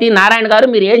 అమరావతి నారాయణ గారు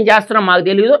మీరు ఏం చేస్తున్నారో మాకు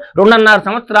తెలియదు, 2.5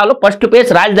 సంవత్సరాలు ఫస్ట్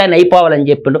ఫేజ్ రాజధాని అయిపోవాలని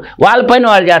చెప్పిండు. వాళ్ళ పైన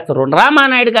వాళ్ళు చేస్తారు.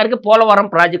 రామానాయుడు గారికి పోలవరం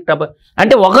ప్రాజెక్ట్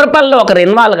అంటే ఒకరి పనిలో ఒకరు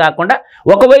ఇన్వాల్వ్ కాకుండా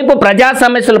ఒకవైపు ప్రజా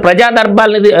సమస్యలు, ప్రజా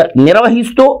దర్బార్లు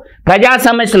నిర్వహిస్తూ ప్రజా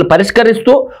సమస్యలు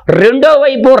పరిష్కరిస్తూ, రెండో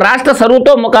వైపు రాష్ట్ర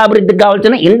సర్వతోముఖాభివృద్ధికి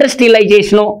కావాల్సిన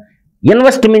ఇండస్ట్రియలైజేషను,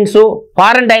 ఇన్వెస్ట్మెంట్స్,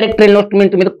 ఫారెన్ డైరెక్ట్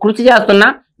ఇన్వెస్ట్మెంట్ మీద కృషి చేస్తున్న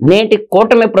నేటి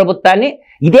కూటమి ప్రభుత్వాన్ని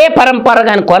ఇదే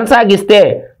పరంపరగా కొనసాగిస్తే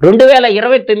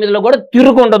 2029లో కూడా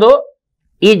తిరుగుండదు,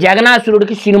 ఈ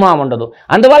జగనాసురుడికి సినిమా ఉండదు.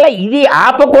 అందువల్ల ఇది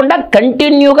ఆపకుండా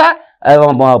కంటిన్యూగా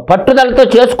పట్టుదలతో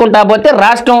చేసుకుంటా పోతే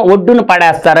రాష్ట్రం ఒడ్డును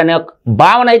పడేస్తారనే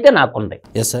భావన అయితే నాకుంది.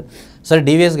 Yes sir. సార్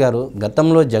డివిఎస్ గారు,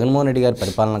 గతంలో జగన్మోహన్ రెడ్డి గారి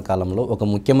పరిపాలన కాలంలో ఒక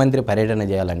ముఖ్యమంత్రి పర్యటన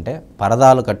చేయాలంటే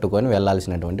పరదాలు కట్టుకొని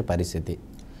వెళ్లాల్సినటువంటి పరిస్థితి,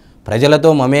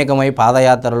 ప్రజలతో మమేకమై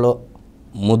పాదయాత్రలో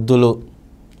ముద్దులు,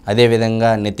 అదేవిధంగా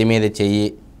నెత్తి మీద చెయ్యి,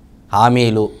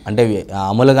 హామీలు అంటే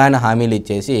అమలుగానే హామీలు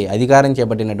ఇచ్చేసి అధికారం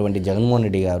చేపట్టినటువంటి జగన్మోహన్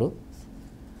రెడ్డి గారు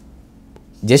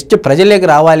జస్ట్ ప్రజలకు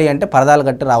రావాలి అంటే పరదాలు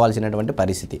కట్టి రావాల్సినటువంటి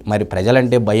పరిస్థితి. మరి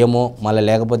ప్రజలంటే భయమో, మళ్ళీ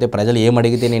లేకపోతే ప్రజలు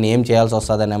ఏమడిగితే నేను ఏం చేయాల్సి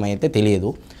వస్తుందని అయితే తెలియదు.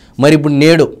 మరి ఇప్పుడు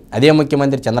నేడు అదే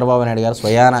ముఖ్యమంత్రి చంద్రబాబు నాయుడు గారు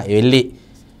స్వయాన వెళ్ళి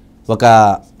ఒక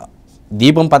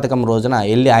దీపం పథకం రోజున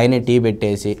వెళ్ళి ఆయనే టీ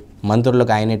పెట్టేసి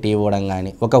మంత్రులకు ఆయనే టీ ఇవ్వడం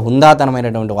కానీ ఒక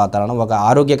హుందాతనమైనటువంటి వాతావరణం, ఒక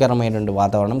ఆరోగ్యకరమైనటువంటి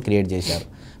వాతావరణం క్రియేట్ చేశారు.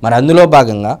 మరి అందులో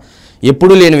భాగంగా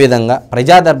ఎప్పుడూ లేని విధంగా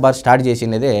ప్రజా దర్బార్ స్టార్ట్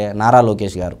చేసినదే నారా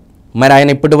లోకేష్ గారు. మరి ఆయన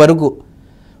ఇప్పటి వరకు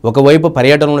ఒకవైపు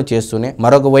పర్యటనలు చేస్తూనే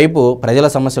మరొక వైపు ప్రజల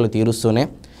సమస్యలు తీరుస్తూనే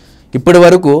ఇప్పటి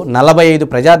వరకు 45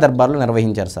 ప్రజా దర్బార్లు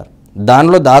నిర్వహించారు సార్.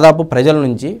 దానిలో దాదాపు ప్రజల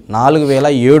నుంచి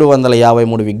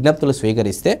 4753 విజ్ఞప్తులు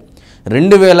స్వీకరిస్తే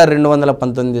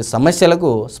 2219 సమస్యలకు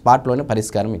స్పాట్లోనే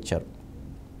పరిష్కారం ఇచ్చారు.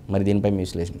 మరి దీనిపై మీ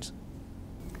విశ్లేషణ?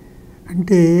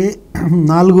 అంటే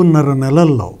 4.5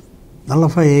 నెలల్లో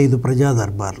 45 ప్రజా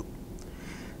దర్బార్లు,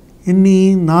 ఎన్ని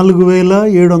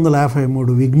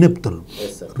 4753 విజ్ఞప్తులు,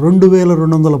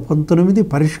 2219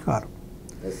 పరిష్కారం.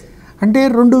 అంటే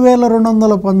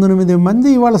 2219 మంది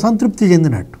ఇవాళ సంతృప్తి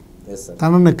చెందినట్టు.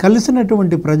 తనను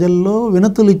కలిసినటువంటి ప్రజల్లో,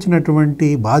 వినతులు ఇచ్చినటువంటి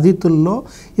బాధితుల్లో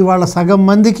ఇవాళ సగం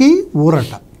మందికి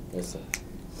ఊరట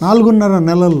 4.5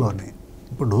 నెలల్లోనే.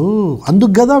 ఇప్పుడు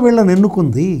అందుకు కదా వీళ్ళని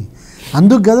ఎన్నుకుంది,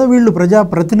 అందుకు కదా వీళ్ళు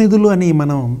ప్రజాప్రతినిధులు అని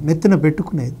మనం నెత్తిన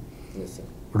పెట్టుకునేది.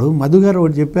 ఇప్పుడు మధు గారు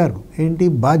ఒకటి చెప్పారు, ఏంటి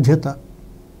బాధ్యత,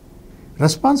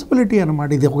 రెస్పాన్సిబిలిటీ అన్నమాట.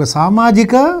 ఇది ఒక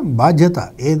సామాజిక బాధ్యత.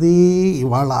 ఏది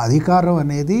ఇవాళ అధికారం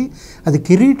అనేది అది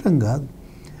కిరీటం కాదు,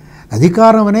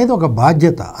 అధికారం అనేది ఒక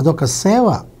బాధ్యత, అదొక సేవ.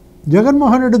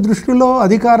 జగన్మోహన్ రెడ్డి దృష్టిలో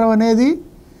అధికారం అనేది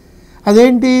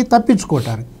అదేంటి,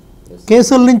 తప్పించుకోవటానికి,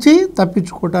 కేసుల నుంచి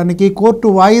తప్పించుకోవటానికి, కోర్టు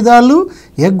వాయిదాలు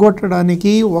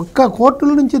ఎగ్గొట్టడానికి, ఒక్క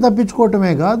కోర్టుల నుంచి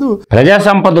తప్పించుకోవటమే కాదు, ప్రజా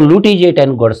సంపద లూటీ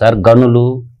చేయడానికి కూడా సార్, గనులు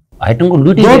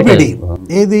దోపిడీ.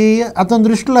 ఏది అతని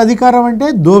దృష్టిలో అధికారం అంటే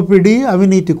దోపిడీ,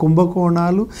 అవినీతి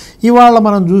కుంభకోణాలు. ఇవాళ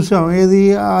మనం చూసాం, ఏది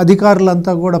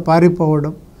అధికారులంతా కూడా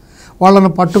పారిపోవడం,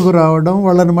 వాళ్ళను పట్టుకురావడం,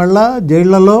 వాళ్ళని మళ్ళా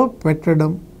జైళ్లలో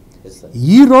పెట్టడం.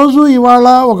 ఈరోజు ఇవాళ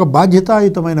ఒక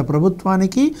బాధ్యతాయుతమైన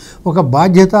ప్రభుత్వానికి, ఒక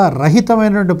బాధ్యత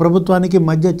రహితమైనటువంటి ప్రభుత్వానికి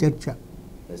మధ్య చర్చ.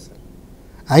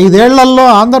 5 ఏళ్లలో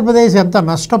ఆంధ్రప్రదేశ్ ఎంత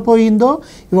నష్టపోయిందో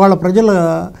ఇవాళ ప్రజల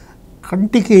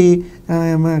కంటికి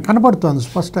కనపడుతుంది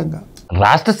స్పష్టంగా.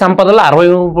 రాష్ట్ర సంపదలో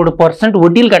 63%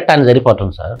 వడ్డీలు కట్టాలని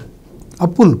సరిపోతుంది సార్.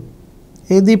 అప్పులు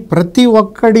ఏది ప్రతి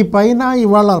ఒక్కడి పైన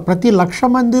ఇవాళ ప్రతి 1,00,000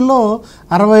 మందిలో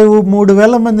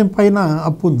 63,000 మంది పైన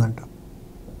అప్పు ఉందంట.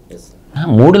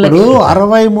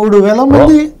 63,000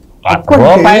 మంది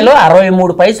రూపాయలు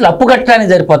 63 పైసలు అప్పు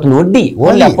కట్టడానికి సరిపోతుంది. వడ్డీ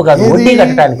ఓన్లీ అప్పు కాదు, వడ్డీ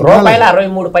కట్టడానికి రూపాయలు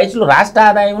 63 పైసలు రాష్ట్ర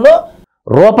ఆదాయంలో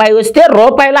రూపాయి వస్తే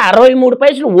రూపాయల 63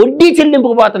 పైసలు వడ్డీ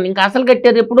చెల్లింపుకు పోతుంది. ఇంకా అసలు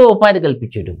కట్టేది ఎప్పుడు ఉపాధి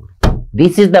కల్పించేటప్పుడు.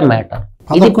 This is the matter.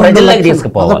 ఇది ప్రజల్లోకి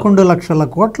తీసుకుపోవాలి. 11 లక్షల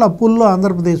కోట్ల అప్పుల్లో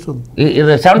ఆంధ్రప్రదేశ్ ఉంది.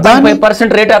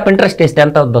 7.5% రేట్ ఆఫ్ ఇంట్రెస్ట్ వేస్తే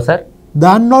ఎంత అవుతుందో సార్?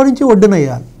 దానిలో నుంచి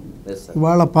వడ్డీనయ్యాలి.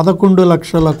 ఇవాళ 11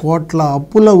 లక్షల కోట్ల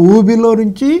అప్పుల ఊబిలో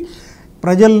నుంచి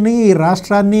ప్రజల్ని, ఈ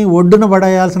రాష్ట్రాన్ని ఒడ్డున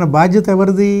పడేయాల్సిన బాధ్యత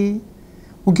ఎవరిది?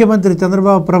 ముఖ్యమంత్రి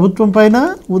చంద్రబాబు ప్రభుత్వం పైన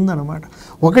ఉందన్నమాట.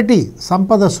 ఒకటి,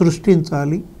 సంపద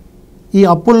సృష్టించాలి, ఈ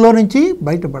అప్పుల్లో నుంచి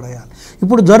బయటపడేయాలి.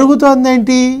 ఇప్పుడు జరుగుతోంది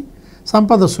ఏంటి?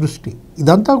 సంపద సృష్టి.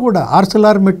 ఇదంతా కూడా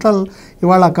ArcelorMittal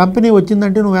ఇవాళ కంపెనీ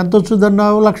వచ్చిందంటే నువ్వు ఎంత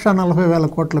వచ్చుదన్నావు? 1,40,000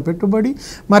 కోట్ల పెట్టుబడి.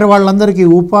 మరి వాళ్ళందరికీ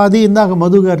ఉపాధి. ఇందాక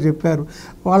మధు గారు చెప్పారు,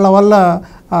 వాళ్ళ వల్ల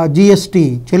GST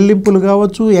చెల్లింపులు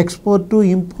కావచ్చు, ఎక్స్పోర్టు,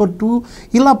 ఇంపోర్టు,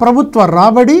 ఇలా ప్రభుత్వ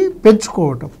రాబడి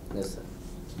పెంచుకోవటం.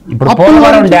 ఇప్పుడు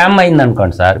పోలవరం డ్యామ్ అయింది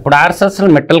అనుకోండి సార్. ఇప్పుడు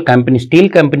ArcelorMittal కంపెనీ,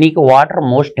 స్టీల్ కంపెనీకి వాటర్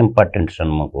మోస్ట్ ఇంపార్టెంట్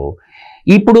సార్ మాకు.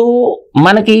 ఇప్పుడు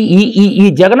మనకి ఈ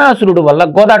జగనాసురుడు వల్ల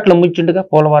గోదాట్లో ముంచిండుగా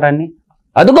పోలవరాన్ని.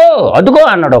 అదుగో అదుగో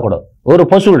అన్నాడు ఒకడు, ఎవరు?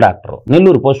 పశువుల డాక్టర్,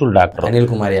 నెల్లూరు పశువుల డాక్టర్ అనిల్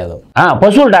కుమార్ యాదవ్.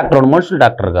 పశువుల డాక్టర్, మనుషుల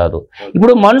డాక్టర్ కాదు.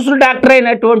 ఇప్పుడు మనుషుల డాక్టర్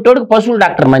అయినటువంటి వాడికి పశువుల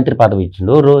డాక్టర్ మంత్రి పదవి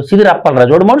ఇచ్చిండు. ఎవరు? సిదిరి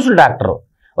అప్పలరాజు. వాడు మనుషుల డాక్టర్.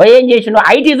 ఏం చేసిండు?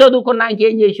 IT చదువుకున్నా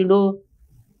ఇంకేం చేసిండు?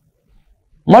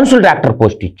 మనుషుల డాక్టర్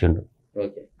పోస్ట్ ఇచ్చిండు.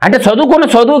 అంటే చదువుకున్న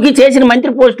చదువుకి చేసిన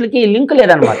మంత్రి పోస్టులకి లింక్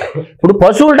లేదనమాట. ఇప్పుడు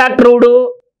పశువుల డాక్టరుడు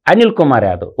అనిల్ కుమార్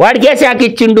యాదవ్, వాడికి ఏ శాఖ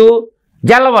ఇచ్చిండు?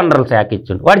 జలవనరుల శాఖ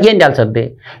ఇచ్చిండు. వాడికి ఏం తెలుస్తుంది?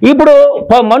 ఇప్పుడు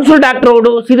మనుషుల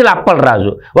డాక్టరుడు సిదిరి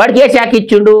అప్పలరాజు, వాడికి ఏ శాఖ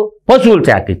ఇచ్చిండు? పశువుల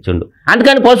శాఖ ఇచ్చిండు.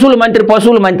 అందుకని పశువుల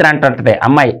మంత్రి అంటుంటది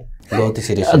అమ్మాయి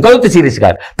గౌతి శిరీష్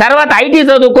గారు. తర్వాత IT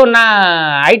చదువుకున్న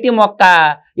IT మొక్క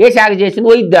ఏ శాఖ చేసింది?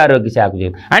 వైద్య ఆరోగ్య శాఖ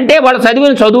చేసింది. అంటే వాళ్ళు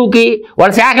చదివిన చదువుకి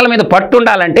వాళ్ళ శాఖల మీద పట్టు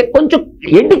ఉండాలంటే కొంచెం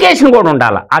ఎడ్యుకేషన్ కూడా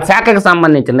ఉండాలి. ఆ శాఖకు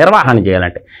సంబంధించిన నిర్వహణ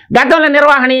చేయాలంటే. గతంలో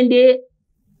నిర్వహణ ఏంటి?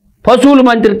 పశువుల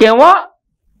మంత్రికి ఏమో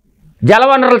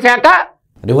జలవనరుల శాఖ,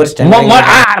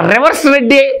 రివర్స్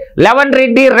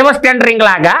రెడ్డి రివర్స్ టెండరింగ్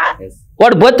లాగా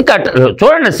వాడు బతికట్.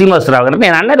 చూడండి శ్రీనివాసరావు గారు,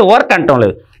 నేను అన్నది వర్క్ అంటాం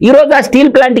లేదు. ఈరోజు ఆ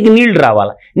స్టీల్ ప్లాంట్కి నీళ్లు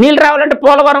రావాలంటే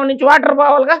పోలవరం నుంచి వాటర్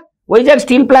పోవాలిగా. వైజాగ్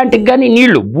స్టీల్ ప్లాంట్కి కానీ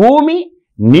నీళ్లు, భూమి,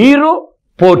 నీరు,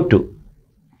 పోర్టు,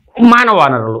 మానవ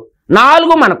వనరులు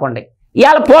 4 మనకుండే.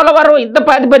 ఇవాళ పోలవరం యుద్ధ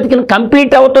ప్రాతిపదికన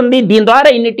కంప్లీట్ అవుతుంది. దీని ద్వారా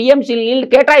ఇన్ని TMC నీళ్లు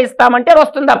కేటాయిస్తామంటే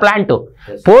వస్తుంది ఆ ప్లాంటు.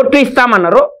 పోర్టు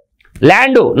ఇస్తామన్నారు,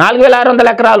 ల్యాండ్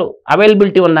 4,600 ఎకరాలు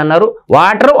అవైలబిలిటీ ఉందన్నారు,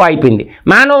 వాటర్ అయిపోయింది.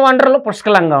 మానవ వనరులు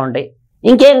పుష్కలంగా ఉంటాయి.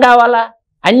 ఇంకేం కావాలా?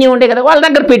 అన్నీ ఉండే కదా. వాళ్ళ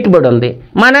దగ్గర పెట్టుబడి ఉంది,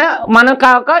 మన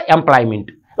కాక ఎంప్లాయ్మెంట్,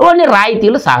 ఓన్లీ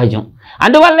రాయితీలు సహజం.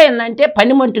 అందువల్ల ఏంటంటే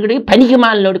పనిమంతుడికి పనికి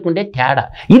మాలినోడుకుంటే తేడా.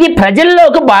 ఇది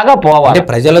ప్రజల్లోకి బాగా పోవాలి. అంటే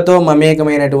ప్రజలతో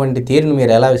మమేకమైనటువంటి తీరును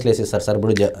మీరు ఎలా విశ్లేషిస్తారు సార్?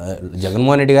 ఇప్పుడు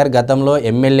జగన్మోహన్ రెడ్డి గారు గతంలో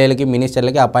ఎమ్మెల్యేలకి,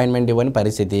 మినిస్టర్లకి అపాయింట్మెంట్ ఇవ్వని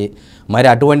పరిస్థితి. మరి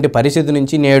అటువంటి పరిస్థితి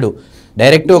నుంచి నేడు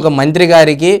డైరెక్ట్ ఒక మంత్రి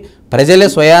గారికి ప్రజలే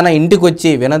స్వయాన ఇంటికి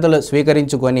వచ్చి వినతులు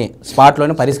స్వీకరించుకొని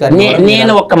స్పాట్లోనే పరిష్కారం.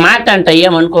 నేను ఒక మాట అంటే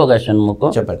ఏమనుకోగా షణ్ముఖ్,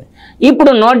 చెప్పండి.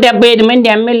 ఇప్పుడు 175 మంది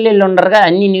ఎమ్మెల్యేలు ఉండరుగా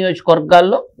అన్ని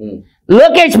నియోజకవర్గాల్లో.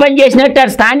 లోకేష్ పని చేసినట్టు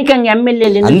స్థానికంగా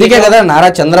ఎమ్మెల్యేలు. అందుకే కదా నారా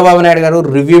చంద్రబాబు నాయుడు గారు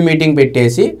రివ్యూ మీటింగ్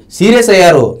పెట్టేసి సీరియస్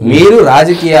అయ్యారు. మీరు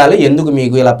రాజకీయాలు ఎందుకు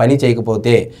మీకు ఇలా పని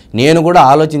చేయకపోతే నేను కూడా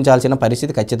ఆలోచించాల్సిన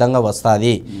పరిస్థితి ఖచ్చితంగా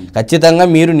వస్తుంది. ఖచ్చితంగా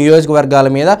మీరు నియోజకవర్గాల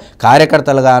మీద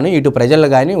కార్యకర్తలు కానీ ఇటు ప్రజలు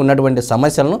కానీ ఉన్నటువంటి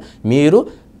సమస్యలను మీరు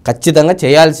ఖచ్చితంగా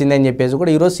చేయాల్సిందని చెప్పేసి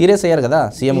కూడా ఈరోజు సీరియస్ అయ్యారు కదా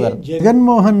సీఎం గారు.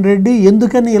 జగన్మోహన్ రెడ్డి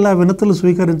ఎందుకని ఇలా వినతులు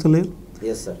స్వీకరించలేదు?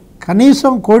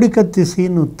 కనీసం కోడికత్తి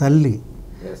సీను తల్లి,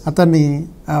 అతని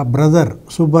బ్రదర్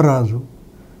సుబ్బరాజు,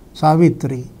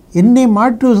 సావిత్రి ఎన్ని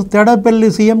మాటలు తేడాపల్లి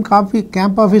సీఎం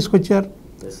క్యాంప్ ఆఫీస్కి వచ్చారు.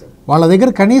 వాళ్ళ దగ్గర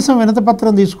కనీసం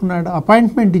వినతపత్రం తీసుకున్నాడా?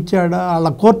 అపాయింట్మెంట్ ఇచ్చాడా? వాళ్ళ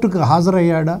కోర్టుకు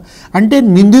హాజరయ్యాడా? అంటే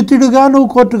నిందితుడిగా నువ్వు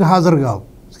కోర్టుకు హాజరు కావు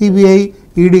CBI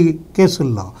ED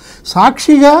కేసుల్లో,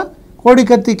 సాక్షిగా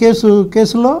కోడికత్తి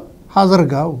కేసులో హాజరు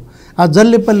కావు. ఆ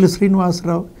జల్లిపల్లి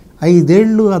శ్రీనివాసరావు 5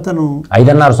 ఏళ్ళు అతను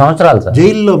 5.5 సంవత్సరాలు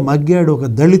జైల్లో మగ్గాడు, ఒక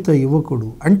దళిత యువకుడు.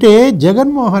 అంటే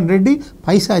జగన్మోహన్ రెడ్డి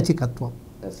పైశాచికత్వం,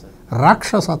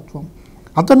 రాక్షసత్వం.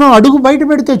 అతను అడుగు బయట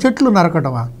పెడితే చెట్లు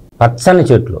నరకటమా? పచ్చని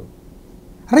చెట్లు.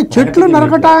 అరే చెట్లు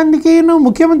నరకటానికి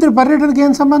ముఖ్యమంత్రి పర్యటనకి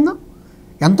ఏం సంబంధం?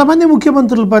 ఎంతమంది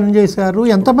ముఖ్యమంత్రులు పనిచేశారు?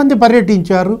 ఎంతమంది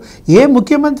పర్యటించారు? ఏ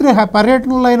ముఖ్యమంత్రి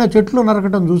పర్యటనలో అయినా చెట్లు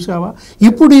నరకటం చూసావా?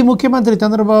 ఇప్పుడు ఈ ముఖ్యమంత్రి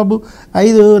చంద్రబాబు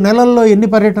 5 నెలల్లో ఎన్ని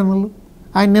పర్యటనలు?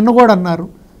 ఆయన నిన్న కూడా అన్నారు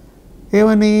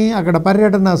ఏమని, అక్కడ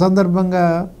పర్యటన సందర్భంగా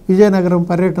విజయనగరం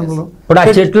పర్యటనలో ఇప్పుడు ఆ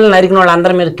చెట్లు నరికిన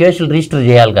వాళ్ళందరి మీద కేసులు రిజిస్టర్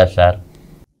చేయాలి కదా సార్.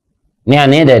 నేను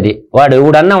అనేది అది. వాడు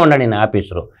ఎవడన్నా ఉన్నాడు నేను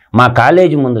ఆఫీసరు మా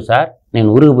కాలేజీ ముందు సార్, నేను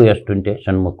ఊరికి పోయి వస్తుంటే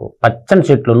షణ్ముఖ్ పచ్చని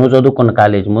చెట్లు, నువ్వు చదువుకున్న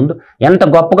కాలేజీ ముందు ఎంత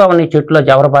గొప్పగా ఉన్నాయి చెట్లు.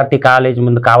 జవహర్పార్టీ కాలేజీ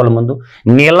ముందు, కావల ముందు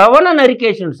నిలవన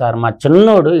నరికేసిండు సార్. మా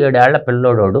చిన్నోడు 7 ఏళ్ల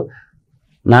పిల్లోడు,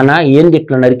 నాన్న ఏంది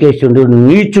ఇట్లా నరికేసిండు,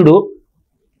 నీచుడు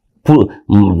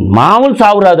మామూలు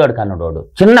సావురాదోడు కన్నడోడు,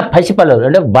 చిన్న పసిపల్లెడు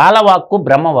అంటే బాలవాక్కు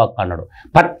బ్రహ్మవాక్కు అన్నాడు.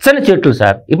 పచ్చని చెట్లు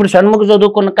సార్. ఇప్పుడు షణ్ముఖ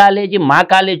చదువుకున్న కాలేజీ, మా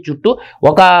కాలేజీ చుట్టూ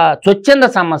ఒక స్వచ్ఛంద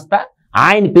సంస్థ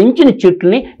ఆయన పెంచిన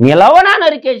చెట్లని నిలవనా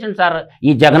నరికేసింది సార్ ఈ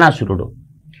జగనాసురుడు.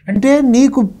 అంటే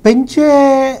నీకు పెంచే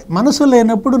మనసు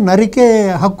లేనప్పుడు నరికే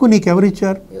హక్కు నీకు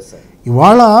ఎవరిచ్చారు?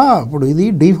 ఇవాళ ఇప్పుడు ఇది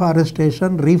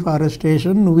డిఫారెస్టేషన్,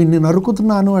 రీఫారెస్టేషన్, నువ్వు ఇన్ని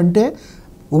నరుకుతున్నాను అంటే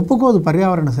ఒప్పుకోదు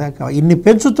పర్యావరణ శాఖ. ఇన్ని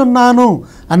పెంచుతున్నాను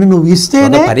అని నువ్వు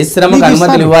ఇస్తేనే, పరిశ్రమకు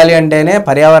అనుమతులు ఇవ్వాలి అంటేనే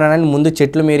పర్యావరణాన్ని ముందు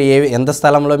చెట్లు మీరు ఎంత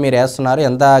స్థలంలో మీరు వేస్తున్నారు,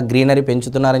 ఎంత గ్రీనరీ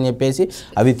పెంచుతున్నారని చెప్పేసి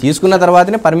అవి తీసుకున్న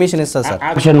తర్వాతనే పర్మిషన్ ఇస్తారు సార్.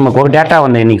 ఒక డేటా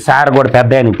ఉంది నీకు సార్ కూడా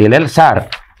పెద్ద అని తెలియదు సార్.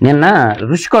 నిన్న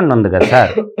రుషికొండ ఉంది కదా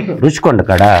సార్, రుషికొండ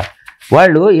కాడ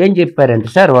వాళ్ళు ఏం చెప్పారంటే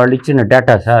సార్, వాళ్ళు ఇచ్చిన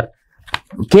డేటా సార్,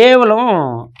 కేవలం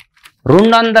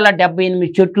 278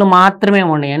 చెట్లు మాత్రమే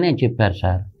ఉన్నాయని చెప్పారు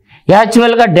సార్.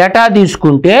 యాక్చువల్గా డేటా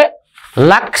తీసుకుంటే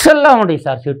లక్షల్లో ఉండేవి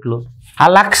సార్ చెట్లు. ఆ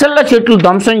లక్షల్లో చెట్లు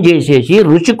ధ్వంసం చేసేసి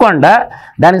రుషికొండ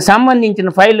దానికి సంబంధించిన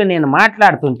ఫైళ్ళు నేను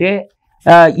మాట్లాడుతుంటే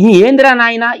ఈ ఏంద్రా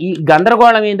నాయన, ఈ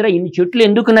గందరగోళం ఏంద్రా, ఇన్ని చెట్లు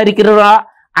ఎందుకు నరికిరా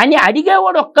అని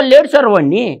అడిగేవాడు ఒక్క లేడు సార్.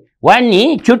 వాడిని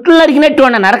చెట్లు నరికినట్టు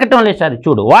వాడిని నరకటం లేదు సార్.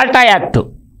 చూడు WALTA act,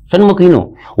 షణ్ముఖిను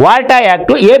WALTA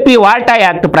act, AP WALTA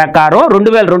act ప్రకారం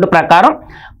 2002 ప్రకారం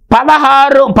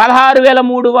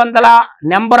 16,300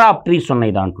 నెంబర్ ఆఫ్ ట్రీస్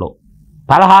ఉన్నాయి. దాంట్లో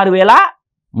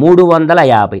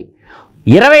 16,350,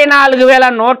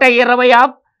 24,120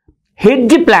 of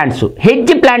hedge plants.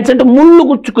 Hedge plants అంటే ముళ్ళు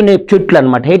గుచ్చుకునే చెట్లు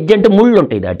అనమాట. హెడ్జ్ అంటే ముళ్ళు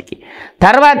ఉంటాయి దాటికి.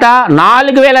 తర్వాత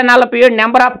 4,047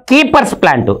 నెంబర్ ఆఫ్ కీపర్స్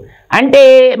ప్లాంట్, అంటే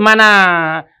మన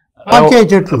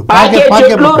చెట్లు,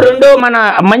 రెండు మన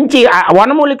మంచి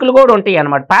వనమూలికలు కూడా ఉంటాయి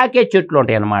అన్నమాట, ప్యాకేజ్ చెట్లు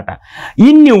ఉంటాయి అన్నమాట.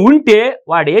 ఇన్ని ఉంటే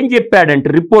వాడు ఏం చెప్పాడంటే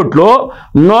రిపోర్ట్లో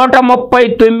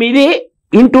 139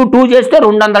 × 2 చేస్తే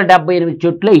 278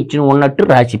 చెట్లు ఇచ్చిన ఉన్నట్టు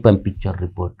రాసి పంపించారు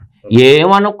రిపోర్ట్.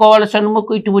 ఏమనుకోవాలి షణ్ముఖ,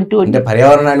 ఇటువంటి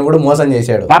పర్యావరణాన్ని కూడా మోసం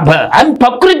చేశాడు. అని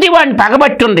ప్రకృతి వాడిని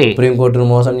పగబట్టుంది. సుప్రీంకోర్టును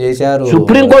మోసం చేశారు.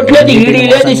 సుప్రీంకోర్టు లేదు, ఈడీ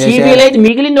లేదు, సిబిఐ లేదు,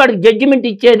 మిగిలింది వాడికి జడ్జిమెంట్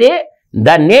ఇచ్చేది the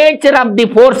nature of the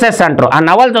forces అంటారు. ఆ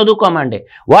నవలు చదువుకోమండి.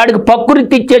 వాడికి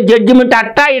ప్రకృతి ఇచ్చే జడ్జిమెంట్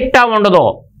అట్టా ఇట్టా ఉండదు.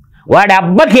 వాడి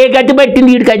అబ్బకి ఏ గతి పట్టింది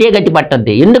వీడికి అదే గతి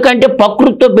పట్టద్ది. ఎందుకంటే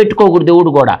ప్రకృతితో పెట్టుకోకూడదు.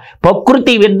 దేవుడు కూడా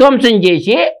ప్రకృతి విధ్వంసం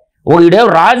చేసి వీడే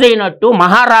రాజు అయినట్టు,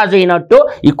 మహారాజు అయినట్టు.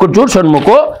 ఇక్కడ చూడు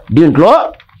షణ్ముఖు, దీంట్లో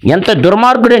ఎంత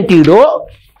దుర్మార్గుడు అంటే వీడు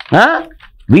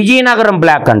విజయనగరం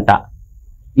బ్లాక్ అంట.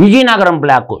 విజయనగరం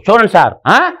బ్లాక్ చూడండి sir,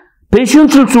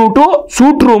 presidential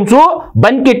suit rooms,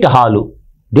 banquet hall.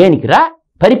 దేనికిరా?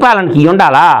 పరిపాలనకి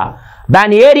ఉండాలా?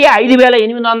 దాని ఏరియా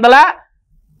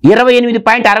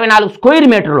 5,828.64 స్క్వేర్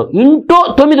మీటర్లు ఇంటూ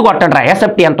 9 కొట్టండి రా,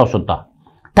 ఎస్ఎఫ్టీ ఎంత వస్తుందో.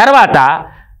 తర్వాత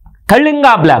కళింగ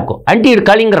బ్లాక్ అంటే ఇది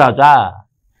కళింగరాజా.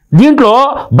 దీంట్లో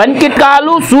banquet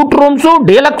hall, suit rooms,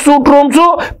 deluxe suit rooms,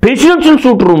 presidential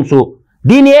suit rooms.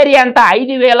 దీని ఏరియా అంతా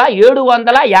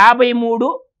 5,753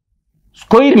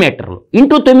 స్క్వేర్ మీటర్లు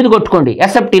ఇంటూ 9 కొట్టుకోండి,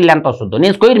 ఎస్ఎఫ్టీలు ఎంత వస్తుందో.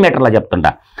 నేను స్క్వేర్ మీటర్లో చెప్తుంటా.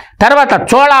 తర్వాత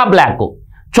చోళా బ్లాక్,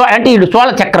 అంటే వీడు చోళ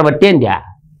చక్రవర్తి ఏందా.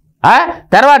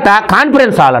 తర్వాత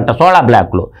కాన్ఫరెన్స్ హాల్ అంట చోళా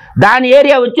బ్లాక్లో. దాని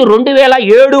ఏరియా వచ్చి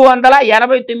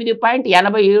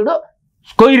 2,789.87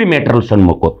 స్క్వేర్ మీటర్లు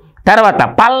షణ్ముఖు. తర్వాత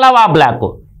పల్లవ బ్లాక్,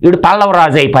 వీడు పల్లవ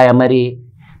రాజు అయిపోయా మరి.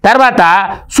 తర్వాత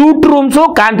సూట్ రూమ్స్,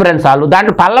 కాన్ఫరెన్స్ హాల్.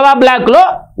 దాంట్లో పల్లవ బ్లాక్లో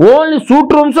only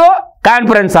suit rooms,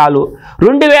 conference hall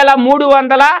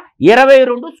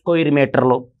 2,322 square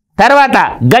మీటర్లు. తర్వాత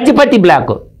గజపతి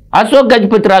బ్లాక్, అశోక్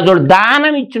గజపతి రాజు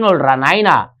దానం ఇచ్చినోళ్ళు రా నాయన.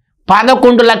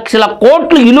 11 లక్షల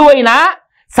కోట్లు విలువైన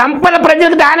సంపద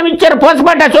ప్రజలకు దానం ఇచ్చారు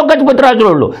పోసపాటి అశోక్ గజపతి రాజు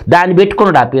వాళ్ళు. దాన్ని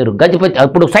పెట్టుకున్నాడు ఆ పేరు గజపతి.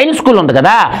 ఇప్పుడు సైన్స్ స్కూల్ ఉంది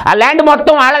కదా, ఆ ల్యాండ్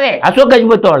మొత్తం వాళ్ళదే, అశోక్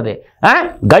గజపతి వాళ్ళదే.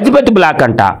 గజపతి బ్లాక్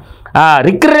అంట.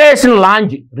 Recreation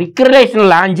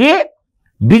lounge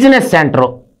business centre.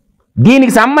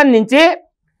 దీనికి సంబంధించి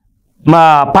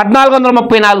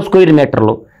 1,434 స్క్వేర్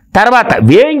మీటర్లు. తర్వాత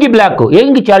వేంగి బ్లాక్,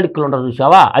 వేంగి చాళుక్యులు ఉండరు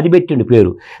చూసావా, అది పెట్టిండు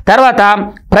పేరు. తర్వాత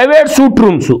ప్రైవేట్ సూట్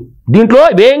రూమ్స్. దీంట్లో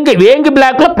వేంగి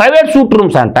బ్లాక్లో ప్రైవేట్ సూట్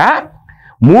రూమ్స్ అంట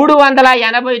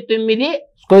 389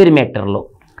 స్క్వేర్ మీటర్లు.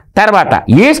 తర్వాత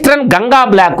ఈస్టర్న్ గంగా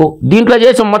బ్లాక్, దీంట్లో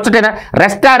చేసి ముచ్చటైన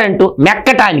రెస్టారెంట్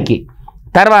మెక్కటానికి.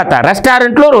 తర్వాత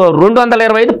రెస్టారెంట్లో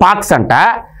 225 పార్క్స్ అంట,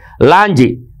 లాంజీ.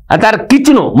 ఆ తర్వాత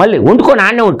కిచెను మళ్ళీ వండుకొని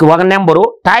ఆడనే 1 number,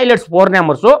 toilets 4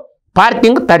 numbers,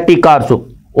 parking 30 cars.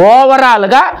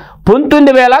 ఓవరాల్గా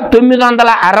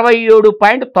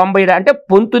 19,967.90 అంటే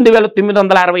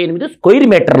 19,968 స్క్వేర్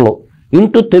మీటర్లు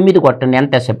ఇంటూ 9 కొట్టండి,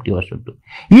 ఎంత ఎస్ఎఫ్టీ వస్తుంది.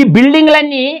 ఈ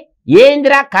బిల్డింగ్లన్నీ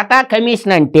ఏందిరా కథా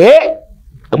కమిషన్ అంటే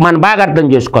మనం బాగా అర్థం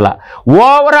చేసుకోవాలా.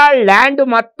 ఓవరాల్ ల్యాండ్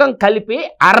మొత్తం కలిపి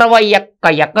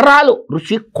 61 ఎకరాలు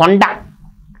ఋషికొండ.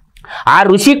 ఆ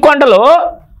ఋషికొండలో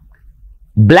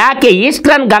black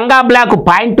eastern Ganga black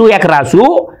 0.2 ఎకరాసు,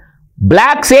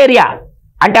 blocks area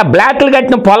అంటే ఆ బ్లాక్లు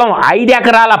కట్టిన పొలం 5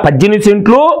 ఎకరాల 18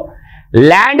 సెంట్లు,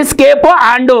 ల్యాండ్స్కేప్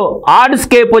అండ్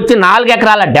ఆర్డ్స్కేప్ వచ్చి 4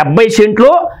 ఎకరాల 70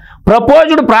 సెంట్లు,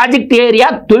 ప్రపోజ్డ్ ప్రాజెక్ట్ ఏరియా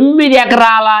 9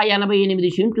 ఎకరాల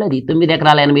 88 సెంట్లు. అది 9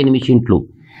 ఎకరాల 88 సెంట్లు.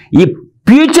 ఈ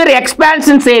ఫ్యూచర్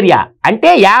ఎక్స్పాన్షన్స్ ఏరియా అంటే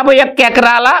 51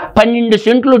 ఎకరాల 12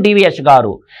 సెంట్లు డివిఎస్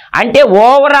గారు. అంటే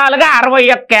ఓవరాల్గా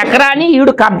 61 ఎకరాన్ని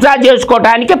ఈడు కబ్జా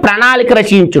చేసుకోవడానికి ప్రణాళిక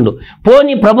రచించుండు.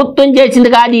 పోనీ ప్రభుత్వం చేసింది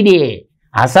కాదు ఇది.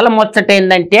 అసలు ముచ్చట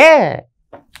ఏంటంటే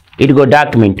ఇదిగో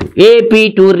document, AP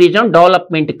tourism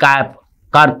development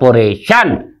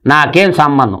corporation. నాకేం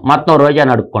సంబంధం, మొత్తం రోజా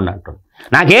నడుపుకోండి అంటాడు.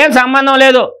 నాకేం సంబంధం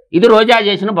లేదు, ఇది రోజా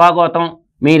చేసిన భాగవతం,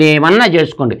 మీరేమన్నా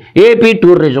చేసుకోండి. ఏపీ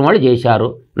టూరిజం వాళ్ళు చేశారు,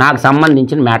 నాకు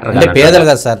సంబంధించిన మ్యాటర్. అంటే పేదలు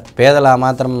కదా సార్, పేదలు ఆ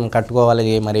మాత్రం కట్టుకోవాలి.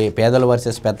 మరి పేదలు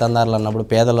వర్సెస్ పెత్తందారులు అన్నప్పుడు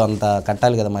పేదలు అంత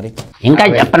కట్టాలి కదా. మరి ఇంకా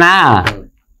చెప్పనా,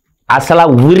 అసలు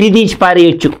ఉరి తీసి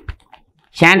పారేయచ్చు.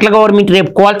 సెంట్రల్ గవర్నమెంట్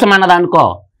రేపు కోల్చమన్నది అనుకో,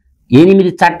 8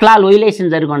 చట్టాలు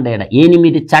వైలేషన్ జరిగి ఉండే.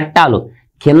 8 చట్టాలు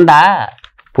కింద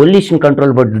పొల్యూషన్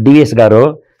కంట్రోల్ బోర్డు డిఎస్ గారు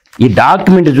ఈ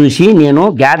డాక్యుమెంట్ చూసి నేను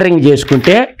గ్యాదరింగ్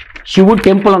చేసుకుంటే శివుడు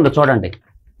టెంపుల్ ఉంది చూడండి.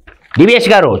 డివిఎస్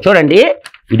గారు చూడండి,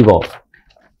 ఇదిగో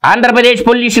Andhra Pradesh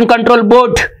pollution control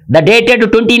board the dated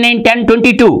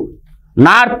 29/10/22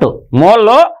 north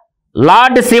మోల్లో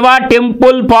lord Shiva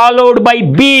temple followed by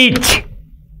beach.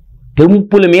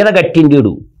 Temple మీద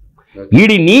కట్టిండు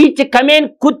ఈడి నీచ్ కమేన్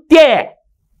కుత్తే.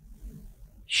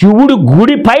 శివుడు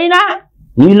గుడి పైన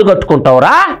నీళ్లు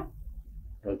కట్టుకుంటావురా?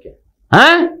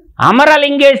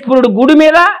 అమరలింగేశ్వరుడు గుడి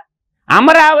మీద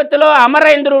అమరావతిలో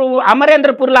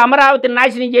అమరేంద్రపూర్లో అమరావతిని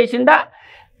నాశనం చేసిందా?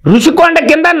 ఋషికొండ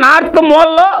కింద నార్త్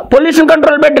మోల్లో పొల్యూషన్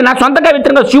కంట్రోల్ పెట్టి నా సొంత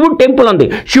కవిత్రంగా శివుడు టెంపుల్ ఉంది.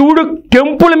 శివుడు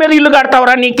టెంపుల్ మీద ఇల్లు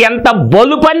కడతావురా? నీకు ఎంత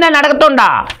బలుపని అని అడగతుండా?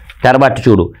 తర్వాత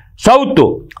చూడు, south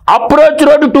approach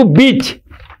road to beach,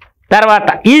 తర్వాత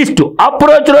east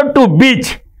approach road to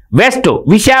beach, west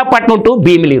Visakhapatnam to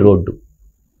Bheemili road.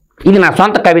 ఇది నా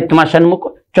సొంత కవిత్వమా షణ్ముఖ్?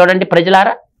 చూడండి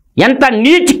ప్రజలారా, ఎంత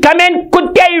నీచ్ కమేన్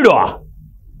కుత్యాయుడు.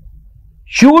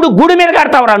 శివుడు గుడి మీద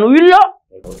కడతావురా నువ్వు ఇల్లు?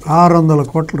 600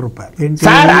 కోట్ల రూపాయలు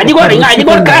సార్. అది కూడా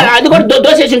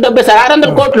దోసేసిన డబ్బే సార్.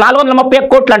 600 కోట్లు, 431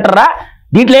 కోట్లు అంటారా?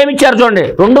 దీంట్లో ఏమి ఇచ్చారు చూడండి,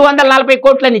 240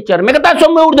 కోట్లు అని ఇచ్చారు. మిగతా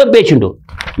సొమ్ము ఎవడు దొబ్బేసిండు?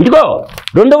 ఇదిగో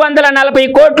 240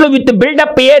 కోట్లు విత్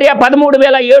బిల్డప్ ఏరియా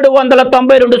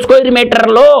 13,792 స్క్వేర్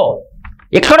మీటర్లు.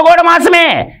 ఇక్కడ కూడా మాసమే,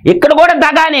 ఇక్కడ కూడా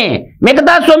దగానే.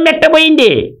 మిగతా సొమ్ము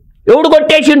ఎట్టబోయింది, ఎవడు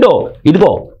కొట్టేసిండు?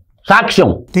 ఇదిగో సాక్ష్యం.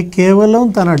 కేవలం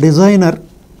తన డిజైనర్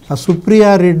ఆ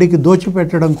సుప్రియారెడ్డికి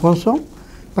దోచిపెట్టడం కోసం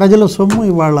ప్రజల సొమ్ము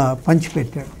ఇవాళ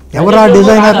పంచిపెట్టాడు. ఎవరా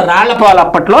డిజైనర్? రాళ్లపాలు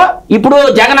అప్పట్లో, ఇప్పుడు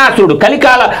జగన్నాథుడు.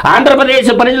 కలికాల ఆంధ్రప్రదేశ్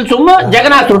ప్రజల సొమ్ము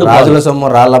జగన్నాథుడు. రాజుల సొమ్ము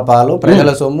రాళ్లపాలు, ప్రజల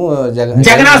సొమ్ము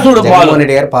జగన్నాథుడు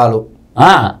పాలు,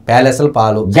 ప్యాలెస్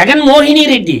పాలు, Jaganmohini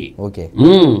Reddy. Okay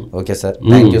okay sir,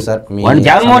 thank you sir.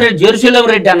 Jaganmohan Reddy Jerusalem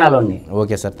Reddy అనాలని.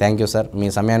 Okay sir, thank you sir. మీ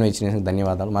సమయాన్ని ఇచ్చినందుకు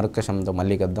ధన్యవాదాలు. మరొక సమయంతో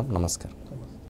మళ్ళీ కలుద్దాం. నమస్కారం.